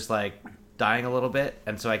inwardly I'm just like dying a little bit,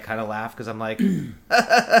 and so I kind of laugh because I'm like,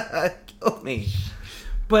 kill me.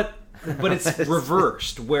 But it's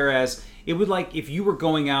reversed. Whereas it would, like, if you were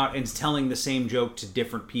going out and telling the same joke to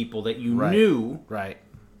different people that you Right. knew, Right.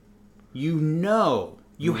 you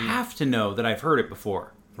have to know that I've heard it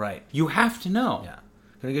before. Right. You have to know. Yeah.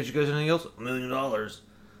 Can I get you guys anything else? $1 million.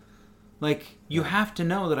 Like, you have to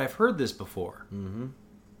know that I've heard this before. Mm-hmm.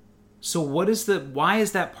 So why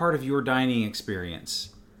is that part of your dining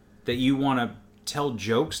experience? That you want to tell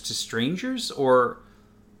jokes to strangers? Or,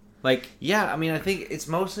 like... Yeah, I mean, I think it's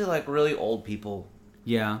mostly like really old people.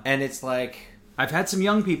 Yeah. And it's like, I've had some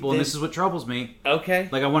young people, and They- this is what troubles me. okay.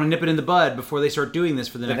 Like, I want to nip it in the bud before they start doing this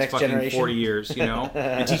for the next next fucking generation? 40 years, you know?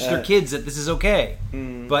 And teach their kids that this is okay.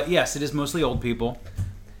 Mm. But yes, it is mostly old people.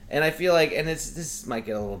 And I feel like, and this might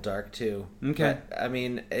get a little dark too. Okay. But, I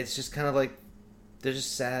mean, it's just kind of like, they're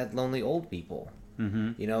just sad, lonely old people.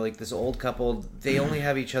 Mm-hmm. You know, like this old couple, they only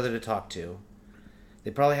have each other to talk to.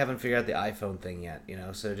 They probably haven't figured out the iPhone thing yet, you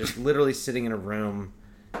know? So just literally sitting in a room,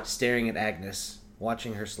 staring at Agnes,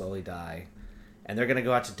 watching her slowly die. and they're gonna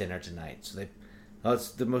go out to dinner tonight. So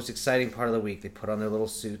it's the most exciting part of the week. They put on their little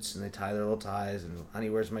suits and they tie their little ties, and honey,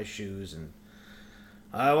 where's my shoes? And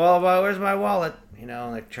where's my wallet? You know,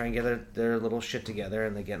 and they try and get their little shit together,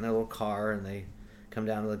 and they get in their little car and they come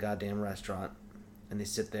down to the goddamn restaurant, and they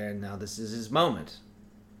sit there, and now this is his moment.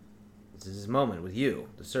 This is his moment with you,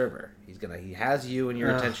 the server. He has you and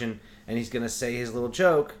your attention, and he's gonna say his little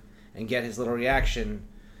joke and get his little reaction.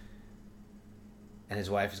 And his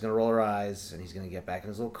wife is going to roll her eyes, and he's going to get back in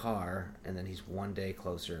his little car, and then he's one day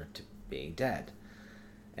closer to being dead.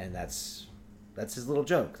 And that's his little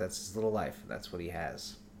joke. That's his little life. That's what he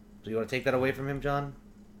has. So you want to take that away from him, John?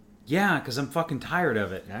 Yeah, because I'm fucking tired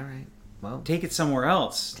of it. All right. Well, take it somewhere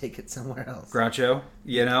else. Take it somewhere else. Groucho,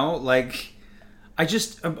 you know? Like, I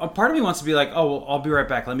just... A part of me wants to be like, oh, well, I'll be right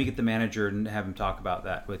back. Let me get the manager and have him talk about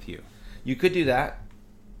that with you. You could do that.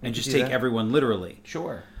 And just take everyone literally.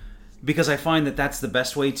 Sure. Because I find that that's the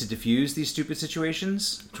best way to diffuse these stupid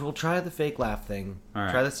situations. We'll try the fake laugh thing. All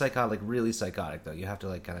right. Try the psychotic, really psychotic, though. You have to,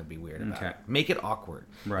 like, kind of be weird about it. Make it awkward.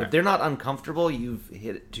 Right. If they're not uncomfortable, you've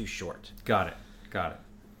hit it too short. Got it.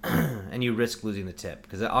 And you risk losing the tip.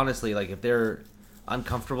 Because, honestly, like, if they're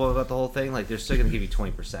uncomfortable about the whole thing, like, they're still going to give you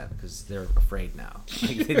 20% because they're afraid now.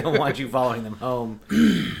 Like, they don't want you following them home.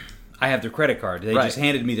 I have their credit card. They just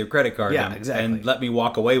handed me their credit card and let me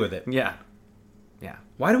walk away with it. Yeah.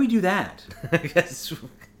 Why do we do that? That's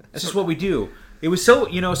just what we do. It was so,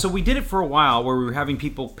 so we did it for a while where we were having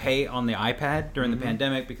people pay on the iPad during the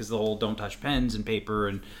pandemic because the whole don't touch pens and paper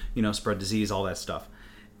and, spread disease, all that stuff.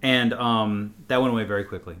 And that went away very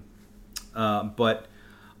quickly. But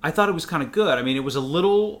I thought it was kind of good. I mean, it was a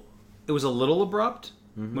little abrupt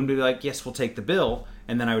when we'd be like, yes, we'll take the bill.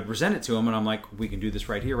 And then I would present it to them and I'm like, we can do this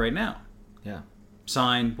right here, right now. Yeah.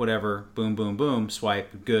 Sign, whatever, boom, boom, boom,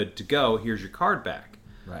 swipe, good to go. Here's your card back.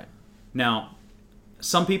 Right. Now,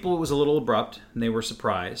 some people it was a little abrupt and they were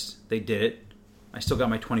surprised. They did it. I still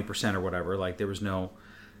got my 20% or whatever. Like there was no...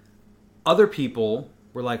 Other people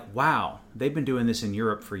were like, wow, they've been doing this in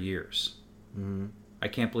Europe for years. Mm-hmm. I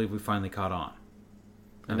can't believe we finally caught on.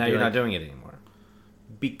 And now you're not doing it anymore.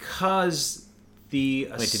 Because the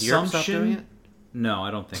assumption... Wait, did Europe stop doing it? No,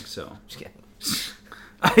 I don't think so. Just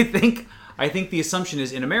kidding. I think the assumption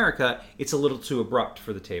is in America, it's a little too abrupt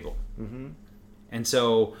for the table. Mm-hmm. And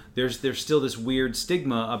so there's still this weird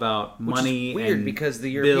stigma about money. Which is weird and because the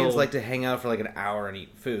Europeans like to hang out for like an hour and eat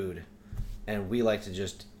food, and we like to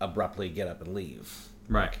just abruptly get up and leave.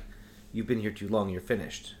 Right. Like, you've been here too long, you're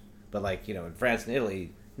finished. But like, in France and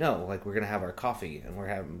Italy, no, like we're gonna have our coffee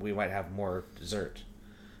and we might have more dessert.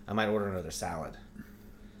 I might order another salad.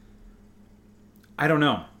 I don't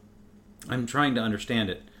know. I'm trying to understand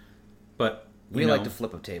it. But we like to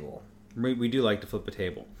flip a table. We do like to flip a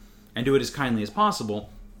table. And do it as kindly as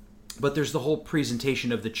possible. But there's the whole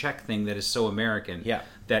presentation of the check thing that is so American. Yeah.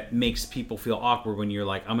 That makes people feel awkward when you're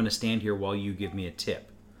like, I'm going to stand here while you give me a tip.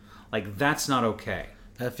 Like, that's not okay.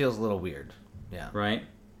 That feels a little weird. Yeah. Right?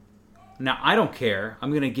 Now, I don't care.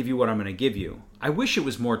 I'm going to give you what I'm going to give you. I wish it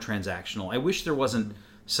was more transactional. I wish there wasn't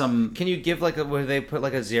some... Can you give like where they put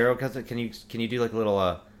like a zero? Can you do like a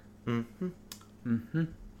little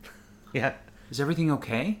Yeah. Is everything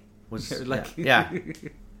okay? Yeah.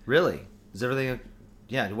 Really? Is everything...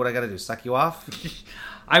 Yeah, what I got to do? Suck you off?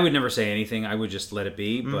 I would never say anything. I would just let it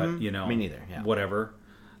be, but, Me neither, yeah. Whatever.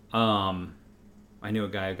 I knew a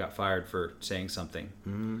guy who got fired for saying something.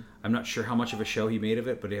 Mm-hmm. I'm not sure how much of a show he made of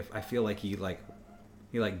it, but I feel like he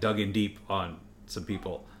dug in deep on some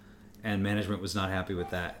people, and management was not happy with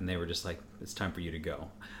that, and they were just like, it's time for you to go.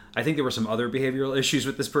 I think there were some other behavioral issues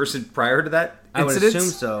with this person prior to that incident. I would assume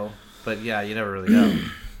so, but yeah, you never really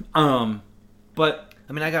know. But...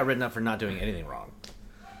 I mean, I got written up for not doing anything wrong.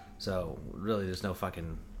 So, really, there's no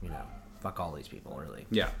fucking, fuck all these people, really.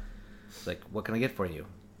 Yeah. It's like, what can I get for you?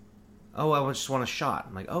 Oh, I just want a shot.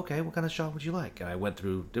 I'm like, okay, what kind of shot would you like? And I went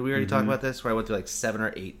through, did we already talk about this? Where I went through like 7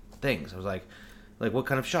 or 8 things. I was like, what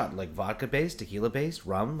kind of shot? Like vodka-based, tequila-based,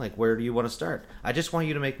 rum? Like, where do you want to start? I just want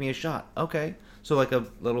you to make me a shot. Okay. So, like a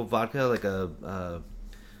little vodka, like a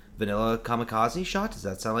vanilla kamikaze shot? Does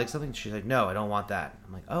that sound like something? She's like, no, I don't want that.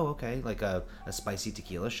 I'm like, oh, okay. Like a spicy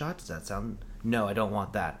tequila shot? Does that sound... No, I don't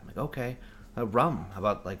want that. I'm like, okay. Rum. How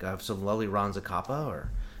about like I have some lovely Ron Zacapa,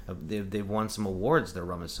 or they've won some awards. Their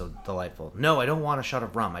rum is so delightful. No, I don't want a shot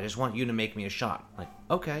of rum. I just want you to make me a shot. I'm like,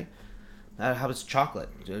 okay. How about chocolate?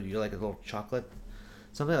 Do you like a little chocolate?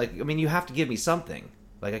 Something like, I mean, you have to give me something.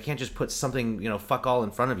 Like, I can't just put something, fuck all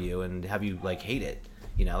in front of you and have you like hate it.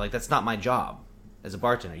 Like that's not my job as a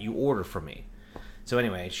bartender. You order from me. So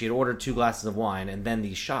anyway, she had ordered 2 glasses of wine and then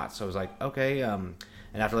these shots. So I was like, okay.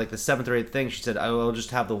 And after like the 7th or 8th thing, she said, I'll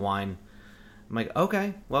just have the wine I'm like,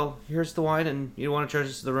 okay, well, here's the wine, and you want to charge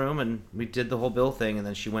us to the room, and we did the whole bill thing, and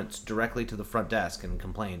then she went directly to the front desk and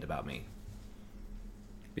complained about me.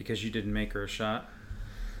 Because you didn't make her a shot?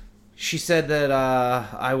 She said that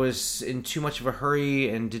I was in too much of a hurry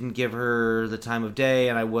and didn't give her the time of day,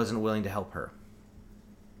 and I wasn't willing to help her.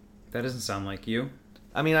 That doesn't sound like you.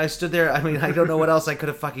 I mean, I stood there. I mean, I don't know what else I could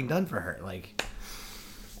have fucking done for her. Like,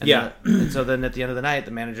 and yeah. And so then at the end of the night,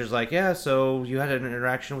 the manager's like, yeah, so you had an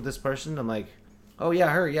interaction with this person? I'm like, oh, yeah,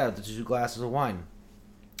 her. Yeah, the 2 glasses of wine.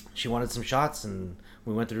 She wanted some shots, and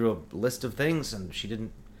we went through a list of things, and she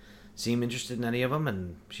didn't seem interested in any of them,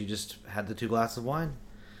 and she just had the 2 glasses of wine.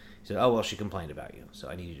 He said, oh, well, she complained about you, so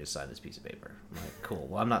I need you to sign this piece of paper. I'm like, cool.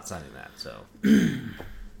 Well, I'm not signing that, so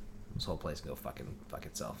this whole place can go fuck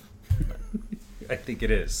itself. But I think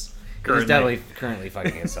it is. It's definitely currently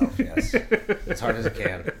fucking itself, yes. As hard as it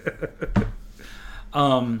can.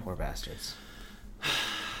 Poor bastards.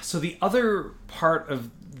 So the other part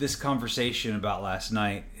of this conversation about last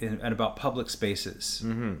night and about public spaces,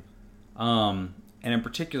 and in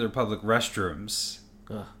particular public restrooms,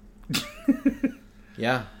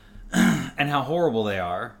 yeah, and how horrible they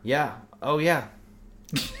are. Yeah. Oh, yeah.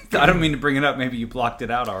 I don't mean to bring it up. Maybe you blocked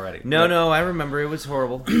it out already. No, I remember. It was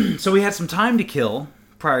horrible. So we had some time to kill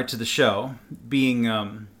prior to the show. Being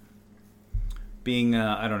I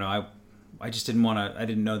don't know. I just didn't want to. I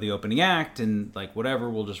didn't know the opening act, and like whatever.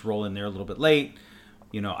 We'll just roll in there a little bit late.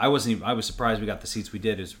 You know, I was surprised we got the seats we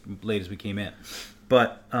did as late as we came in.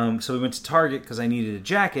 But so we went to Target because I needed a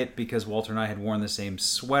jacket because Walter and I had worn the same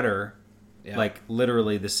sweater. Yeah. Like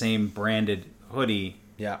literally the same branded hoodie.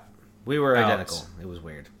 Yeah. We were identical. It was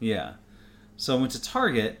weird. Yeah. So I went to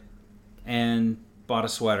Target and bought a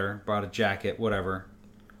sweater, bought a jacket, whatever.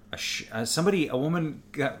 A woman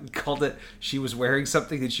called it, she was wearing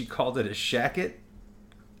something and she called it a shacket.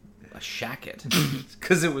 A shacket?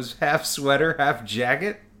 Because it was half sweater, half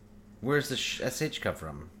jacket. Where's the SH come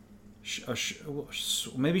from?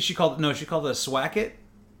 Maybe she called it a swacket.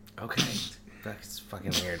 Okay. That's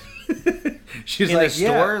fucking weird. She was in like, the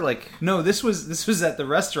store? Yeah. Like, no, this was at the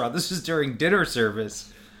restaurant. This was during dinner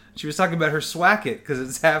service. She was talking about her swacket because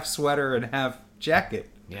it's half sweater and half jacket.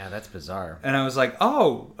 Yeah, that's bizarre. And I was like,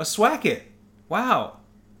 oh, a swacket. Wow.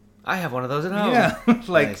 I have one of those at home. Yeah.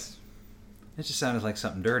 Like, nice. It just sounded like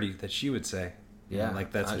something dirty that she would say. Yeah.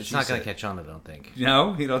 Like that's what it's she not going said. to catch on, I don't think.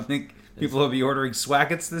 No? You don't think people will be ordering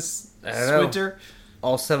swackets this winter?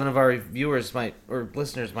 All 7 of our viewers or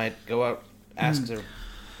listeners might go out, ask their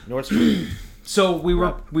Nordstrom. So we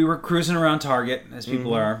were cruising around Target as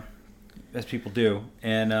people do,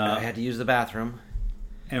 and I had to use the bathroom,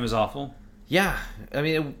 and it was awful. Yeah, I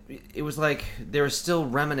mean it was like there were still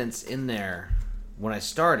remnants in there when I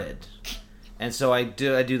started, and so I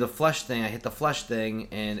do the flush thing. I hit the flush thing,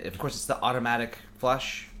 and of course it's the automatic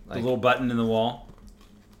flush, like the little button in the wall.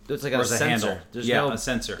 It's like a sensor. Handle. There's a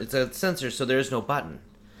sensor. It's a sensor, so there is no button,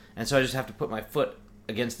 and so I just have to put my foot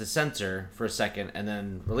against the sensor for a second and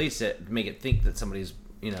then release it to make it think that somebody's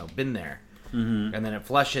been there, and then it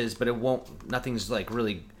flushes, but it won't. Nothing's like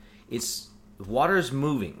really. It's water's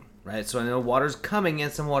moving, right? So I know water's coming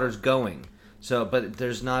and some water's going. So, but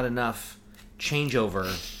there's not enough changeover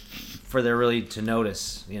for there really to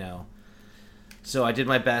notice, So I did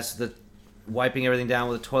my best, wiping everything down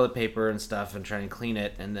with toilet paper and stuff, and trying to clean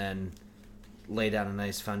it, and then lay down a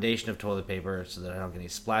nice foundation of toilet paper so that I don't get any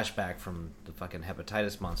splashback from the fucking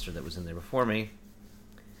hepatitis monster that was in there before me.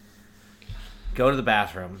 Go to the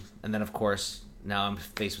bathroom, and then of course now I'm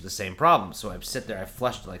faced with the same problem. So I sit there, I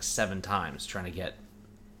flushed like 7 times trying to get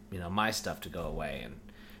my stuff to go away, and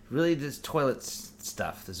really this toilet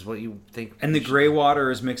stuff, this is what you think. And the gray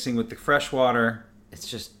water is mixing with the fresh water. It's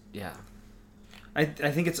just I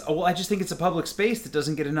think I just think it's a public space that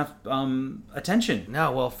doesn't get enough attention.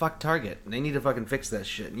 No, well, fuck Target. They need to fucking fix that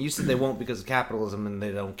shit. And you said they won't because of capitalism and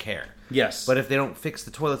they don't care. Yes. But if they don't fix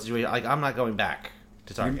the toilet situation, I'm not going back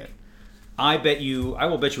to Target. I will bet you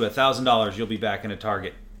 $1,000 you'll be back in a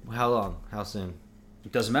Target. How long? How soon?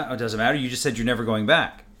 It doesn't matter. You just said you're never going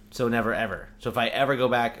back. So never ever. So if I ever go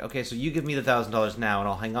back, okay, so you give me the $1,000 now and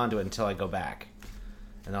I'll hang on to it until I go back.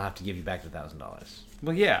 And I'll have to give you back the $1,000.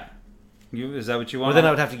 Well, yeah. Is that what you want? Well, then I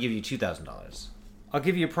would have to give you $2,000. I'll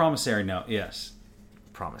give you a promissory note, yes.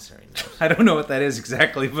 Promissory note. I don't know what that is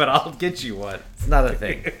exactly, but I'll get you one. It's not a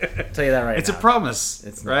thing. I'll tell you that right it's now. It's a promise,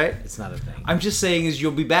 it's not, right? It's not a thing. I'm just saying is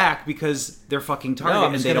you'll be back because they're fucking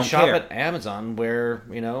Target and they don't shop care. at Amazon where,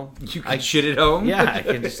 You can shit at home? Yeah, I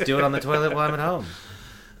can just do it on the toilet while I'm at home.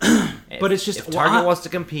 But it's just... If Target wants to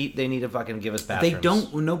compete, they need to fucking give us bathrooms. They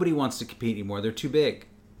don't... Nobody wants to compete anymore. They're too big.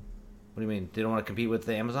 What do you mean? They don't want to compete with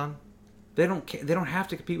the Amazon? They don't have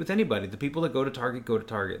to compete with anybody. The people that go to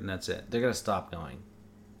Target, and that's it. They're gonna stop going.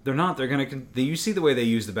 They're not. They're gonna. You see the way they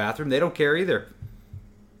use the bathroom. They don't care either.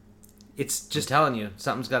 It's just I'm telling you,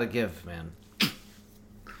 something's got to give, man.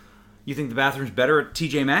 You think the bathroom's better at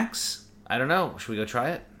TJ Maxx? I don't know. Should we go try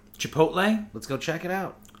it? Chipotle? Let's go check it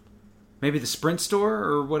out. Maybe the Sprint store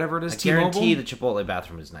or whatever it is. I T-Mobile? guarantee the Chipotle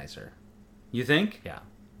bathroom is nicer. You think? Yeah.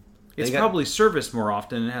 It's probably serviced more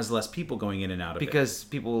often and has less people going in and out of it. Because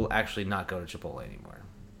people will actually not go to Chipotle anymore.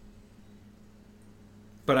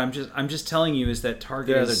 But I'm just telling you is that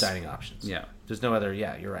Target There are other dining options. Yeah. There's no other...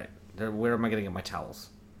 Yeah, you're right. Where am I going to get my towels?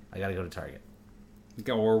 I got to go to Target.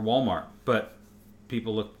 Or Walmart. But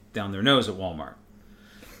people look down their nose at Walmart.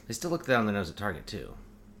 They still look down their nose at Target, too.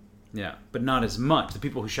 Yeah, but not as much. The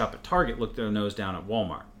people who shop at Target look their nose down at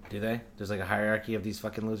Walmart. Do they? There's like a hierarchy of these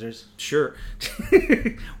fucking losers? Sure.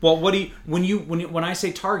 Well, when I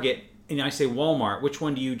say Target and I say Walmart, which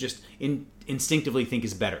one do you just instinctively think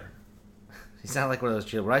is better? You sound like one of those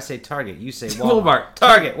children. When I say Target, you say Walmart. Walmart.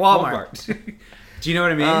 Target. Walmart. Do you know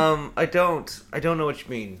what I mean? I don't. I don't know what you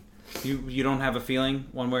mean. You don't have a feeling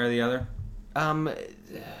one way or the other?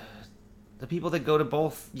 The people that go to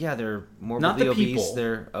both, yeah, they're morbidly obese. People.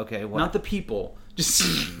 They're okay. What? Not the people.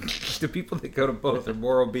 Just the people that go to both are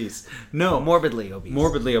more obese. No, morbidly obese.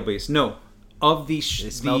 Morbidly obese. No, of they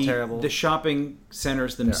smell terrible. The shopping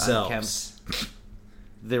centers themselves.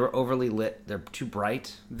 They were overly lit. They're too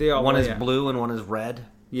bright. One is blue and one is red.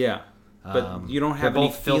 Yeah, but you don't have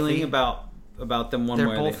any feeling about them one way.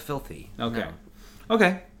 They're both filthy. Okay. No.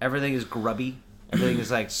 Okay. Everything is grubby. Everything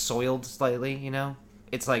is like soiled slightly. You know,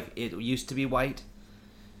 it's like it used to be white.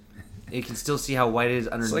 You can still see how white it is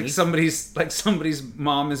underneath. It's like somebody's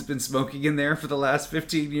mom has been smoking in there for the last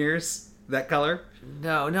 15 years. That color?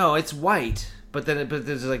 No, it's white. But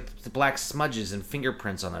there's like the black smudges and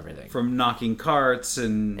fingerprints on everything from knocking carts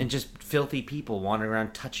and just filthy people wandering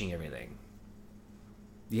around touching everything.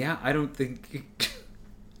 Yeah, I don't think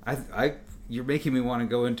you're making me want to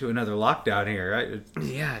go into another lockdown here. Right?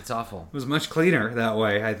 Yeah, it's awful. It was much cleaner that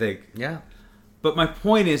way, I think. Yeah. But my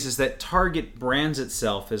point is that Target brands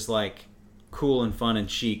itself as like cool and fun and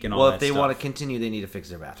chic and all that stuff. Well, if they want to continue, they need to fix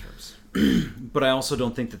their bathrooms. But I also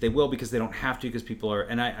don't think that they will because they don't have to because people are...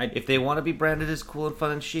 if they want to be branded as cool and fun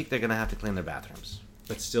and chic, they're going to have to clean their bathrooms.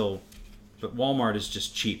 But Walmart is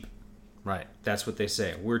just cheap. Right. That's what they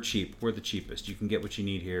say. We're cheap. We're the cheapest. You can get what you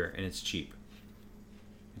need here and it's cheap.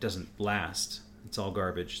 It doesn't last. It's all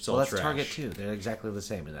garbage. It's all trash. Well, that's Target too. They're exactly the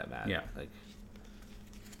same in that matter. Yeah.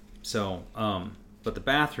 So, but the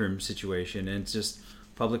bathroom situation, and it's just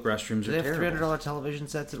public restrooms are terrible. Do they have $300 television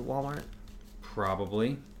sets at Walmart?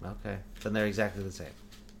 Probably. Okay. Then they're exactly the same.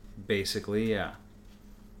 Basically, yeah.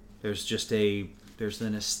 There's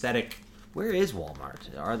an aesthetic. Where is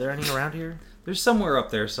Walmart? Are there any around here? There's somewhere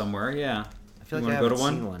up there somewhere, yeah. I feel like I haven't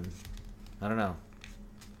seen one. I don't know.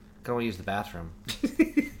 I kind of want to use the bathroom.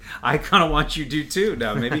 I kind of want you to too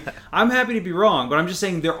now, maybe. I'm happy to be wrong, but I'm just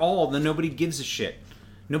saying nobody gives a shit.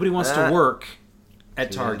 Nobody wants to work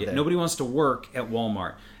at Target. Nobody wants to work at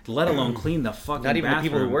Walmart, let alone clean the fucking bathroom. Not even the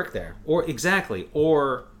people who work there.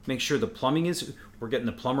 Or make sure the plumbing is... We're getting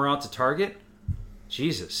the plumber out to Target?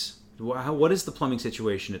 Jesus. What is the plumbing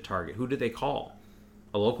situation at Target? Who do they call?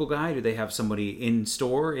 A local guy? Do they have somebody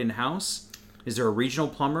in-store, in-house? Is there a regional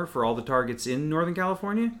plumber for all the Targets in Northern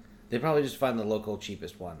California? They probably just find the local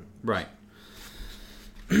cheapest one. Right.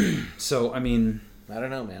 So, I mean... I don't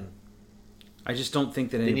know, man. I just don't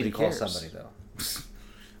think that anybody cares. They need to call somebody,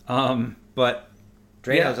 though. But...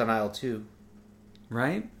 Drano's on aisle 2.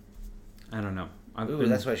 Right? I don't know.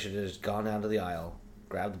 That's why I should have just gone down to the aisle,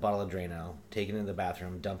 grabbed the bottle of Drano, taken it in the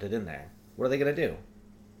bathroom, dumped it in there. What are they going to do?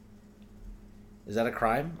 Is that a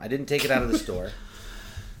crime? I didn't take it out of the store.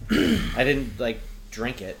 I didn't,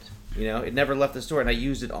 drink it. You know, it never left the store, and I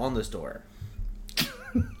used it on the store.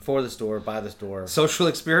 For the store, by the store. Social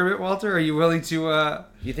experiment, Walter? Are you willing to,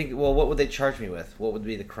 You think, well, what would they charge me with? What would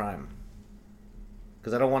be the crime?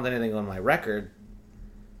 Because I don't want anything on my record.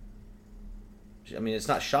 I mean, it's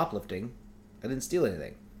not shoplifting. I didn't steal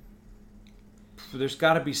anything. There's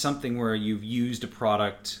got to be something where you've used a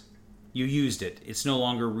product. You used it. It's no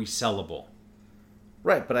longer resellable.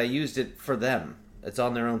 Right, but I used it for them. It's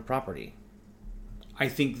on their own property. I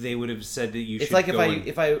think they would have said that you should. It's like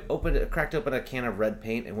if I cracked open a can of red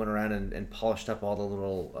paint and went around and polished up all the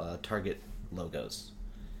little Target logos.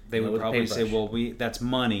 They would probably say, "Well, that's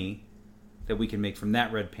money that we can make from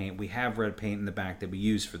that red paint. We have red paint in the back that we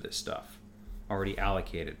use for this stuff already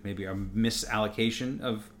allocated. Maybe a misallocation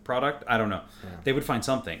of product. I don't know. Yeah. They would find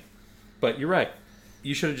something. But you're right.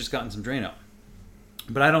 You should have just gotten some Drano.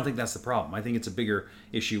 But I don't think that's the problem. I think it's a bigger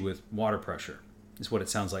issue with water pressure. is what it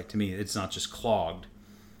sounds like to me. It's not just clogged.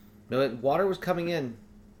 No, water was coming in.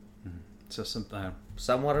 So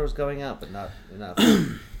Some water was going out, but not enough.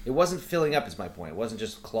 It wasn't filling up, is my point. It wasn't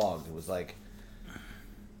just clogged. It was like...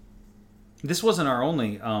 This wasn't our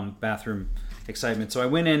only bathroom excitement. So I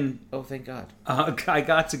went in. Oh, thank God! I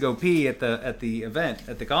got to go pee at the event,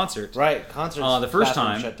 at the concert. Right, concert. The first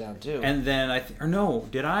time shut down too. And then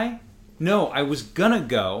did I? No, I was gonna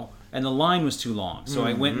go, and the line was too long, so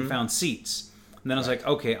I went and found seats. And then I was like,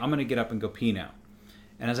 okay, I'm gonna get up and go pee now.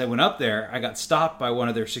 And as I went up there, I got stopped by one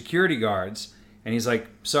of their security guards, and he's like,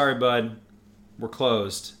 "Sorry, bud, we're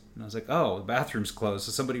closed." And I was like, "Oh, the bathroom's closed,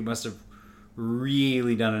 so somebody must have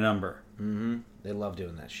really done a number." Mm-hmm. They love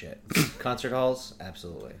doing that shit. Concert halls,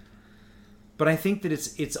 absolutely. But I think that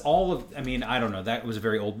it's all of. I mean, I don't know. That was a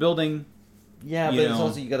very old building. Yeah, but it's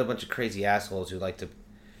also you got a bunch of crazy assholes who like to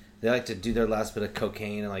do their last bit of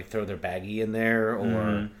cocaine and like throw their baggie in there,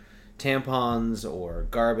 or tampons, or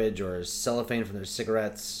garbage, or cellophane from their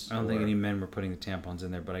cigarettes. I don't think any men were putting the tampons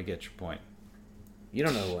in there, but I get your point. You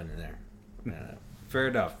don't know who went in there. No. Fair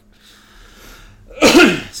enough.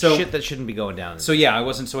 So shit that shouldn't be going down. So yeah, I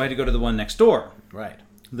wasn't. So I had to go to the one next door. Right.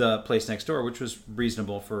 The place next door, which was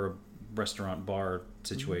reasonable for a restaurant bar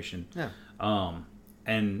situation. Yeah.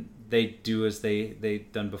 And they do as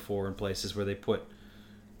they've done before in places where they put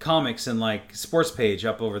comics and like sports page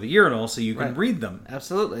up over the urinal so you can read them.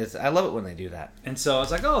 Absolutely. I love it when they do that. And so I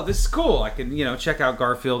was like, oh, this is cool. I can, check out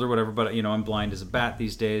Garfield or whatever, but I'm blind as a bat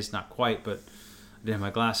these days. Not quite, but I didn't have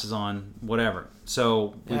my glasses on, whatever.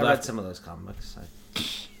 So we left. I read some of those comics.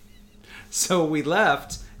 So we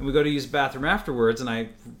left and we go to use the bathroom afterwards, and I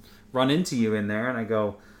run into you in there and I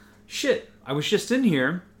go, shit, I was just in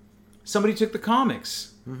here. Somebody took the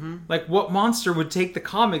comics. Mm-hmm. Like, what monster would take the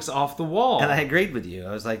comics off the wall? And I agreed with you.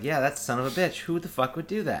 I was like, yeah, that's son of a bitch. Who the fuck would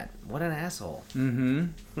do that? What an asshole. Mm-hmm.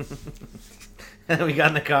 And then we got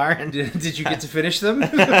in the car and... Did you get to finish them?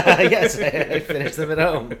 Yes, I finished them at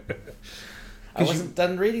home. I wasn't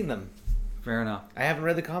done reading them. Fair enough. I haven't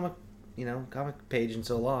read the comic page in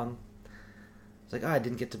so long. It's like, I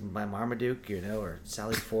didn't get to my Marmaduke, or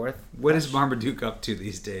Sally Forth. What is Marmaduke up to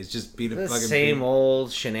these days? Just beat a the fucking same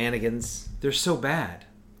old shenanigans. They're so bad.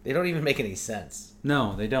 They don't even make any sense.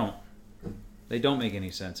 No, they don't. They don't make any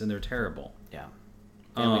sense, and they're terrible. Yeah.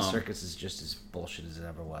 Family Circus is just as bullshit as it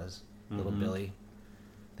ever was. Little Billy.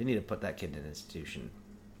 They need to put that kid in an institution.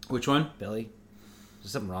 Which one? Billy.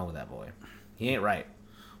 There's something wrong with that boy. He ain't right.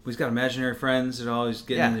 Well, he's got imaginary friends that are always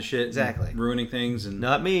getting into shit. Exactly. And ruining things. And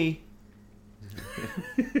not me.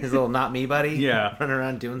 His little not me buddy. Yeah. Running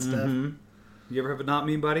around doing stuff. Mm-hmm. You ever have a not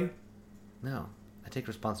me buddy? No. I take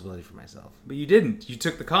responsibility for myself. But you didn't. You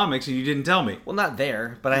took the comics and you didn't tell me. Well, not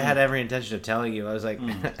there, but I had every intention of telling you. I was like,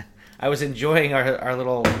 I was enjoying our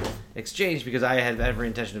little exchange because I had every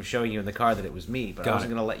intention of showing you in the car that it was me, but I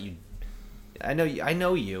wasn't going to let you. I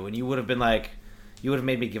know you, and you would have been like, you would have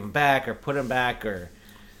made me give them back or put them back or,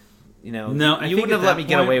 No, you wouldn't have let me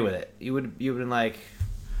get away with it. You would have been like.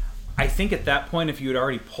 I think at that point, if you had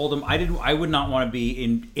already pulled them, I would not want to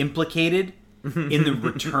be implicated in the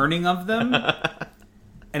returning of them.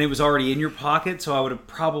 And it was already in your pocket, so I would have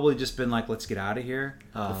probably just been like, let's get out of here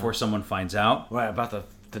before someone finds out. Right, about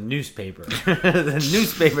the newspaper. The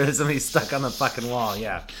newspaper that somebody stuck on the fucking wall,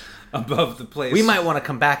 yeah. Above the place. We might want to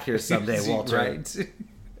come back here someday, Walter.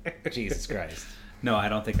 Right. Jesus Christ. No, I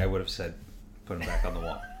don't think I would have said put him back on the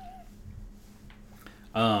wall.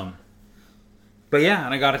 But yeah,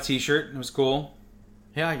 and I got a t-shirt. It was cool.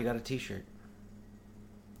 Yeah, you got a t-shirt.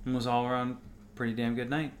 It was all around pretty damn good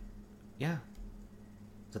night. Yeah.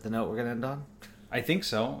 Is that the note we're going to end on? I think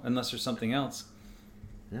so, unless there's something else.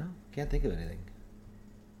 No, can't think of anything.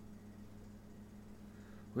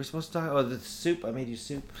 We're supposed to talk... Oh, the soup. I made you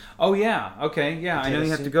soup. Oh, yeah. Okay, yeah. Potato I know you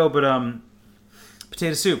have soup. to go, but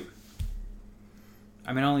potato soup.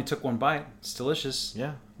 I mean, I only took one bite. It's delicious.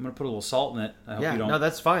 Yeah. I'm going to put a little salt in it. I hope you don't... No,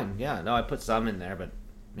 that's fine. Yeah, no, I put some in there, but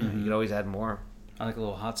you could always add more. I like a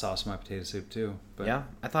little hot sauce in my potato soup, too. But... Yeah?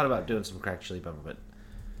 I thought about doing some cracked chili pepper, but...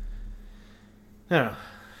 I don't know.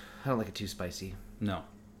 I don't like it too spicy. No.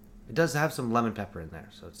 It does have some lemon pepper in there,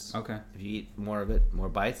 so it's... Okay. If you eat more of it, more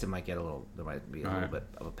bites, there might be a little bit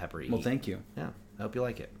of a peppery Well, heat. thank you. Yeah, I hope you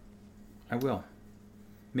like it. I will.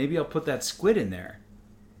 Maybe I'll put that squid in there.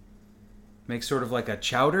 Make sort of like a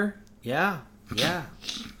chowder. Yeah, you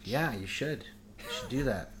should. You should do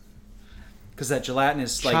that. Because that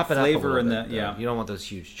gelatinous like Chop it up a flavor little in bit, the though. You don't want those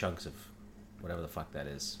huge chunks of whatever the fuck that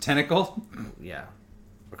is. tentacle. Yeah,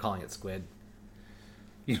 we're calling it squid.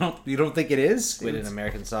 You don't think it is? Squid in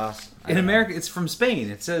American sauce. In America, it's from Spain.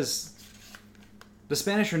 It says the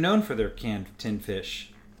Spanish are known for their canned tin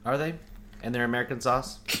fish. Are they? And their American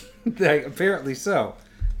sauce? Apparently so.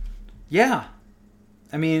 Yeah.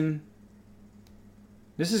 I mean,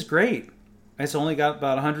 this is great. It's only got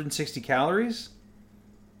about 160 calories.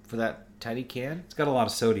 For that tiny can? It's got a lot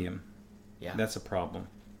of sodium. Yeah. That's a problem.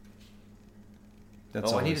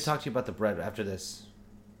 I need to talk to you about the bread after this.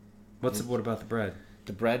 What about the bread?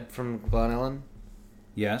 The bread from Glen Ellen?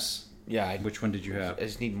 Yes. Yeah. Which one did you have? I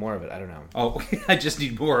just need more of it. I don't know. Oh, I just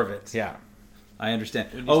need more of it. Yeah. I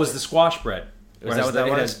understand. Oh, it's the squash bread. Is that what that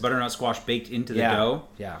was? It has butternut squash baked into the dough.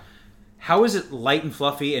 Yeah. How is it light and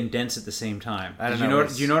fluffy and dense at the same time? I don't know.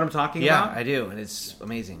 Do you know what I'm talking about? Yeah, I do, and it's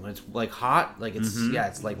amazing. When it's like hot, like it's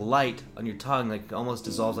it's like light on your tongue, like almost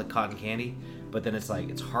dissolves like cotton candy. But then it's like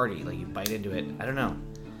it's hearty, like you bite into it. I don't know.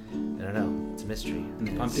 It's a mystery. And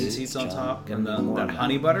the pumpkin seeds on top, and that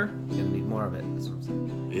honey butter. Gonna need more of it. That's what I'm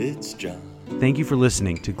saying. It's John. Thank you for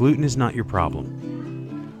listening to Gluten is Not Your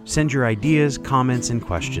Problem. Send your ideas, comments, and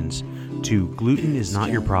questions to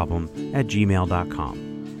glutenisnotyourproblem@gmail.com.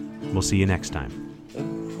 We'll see you next time.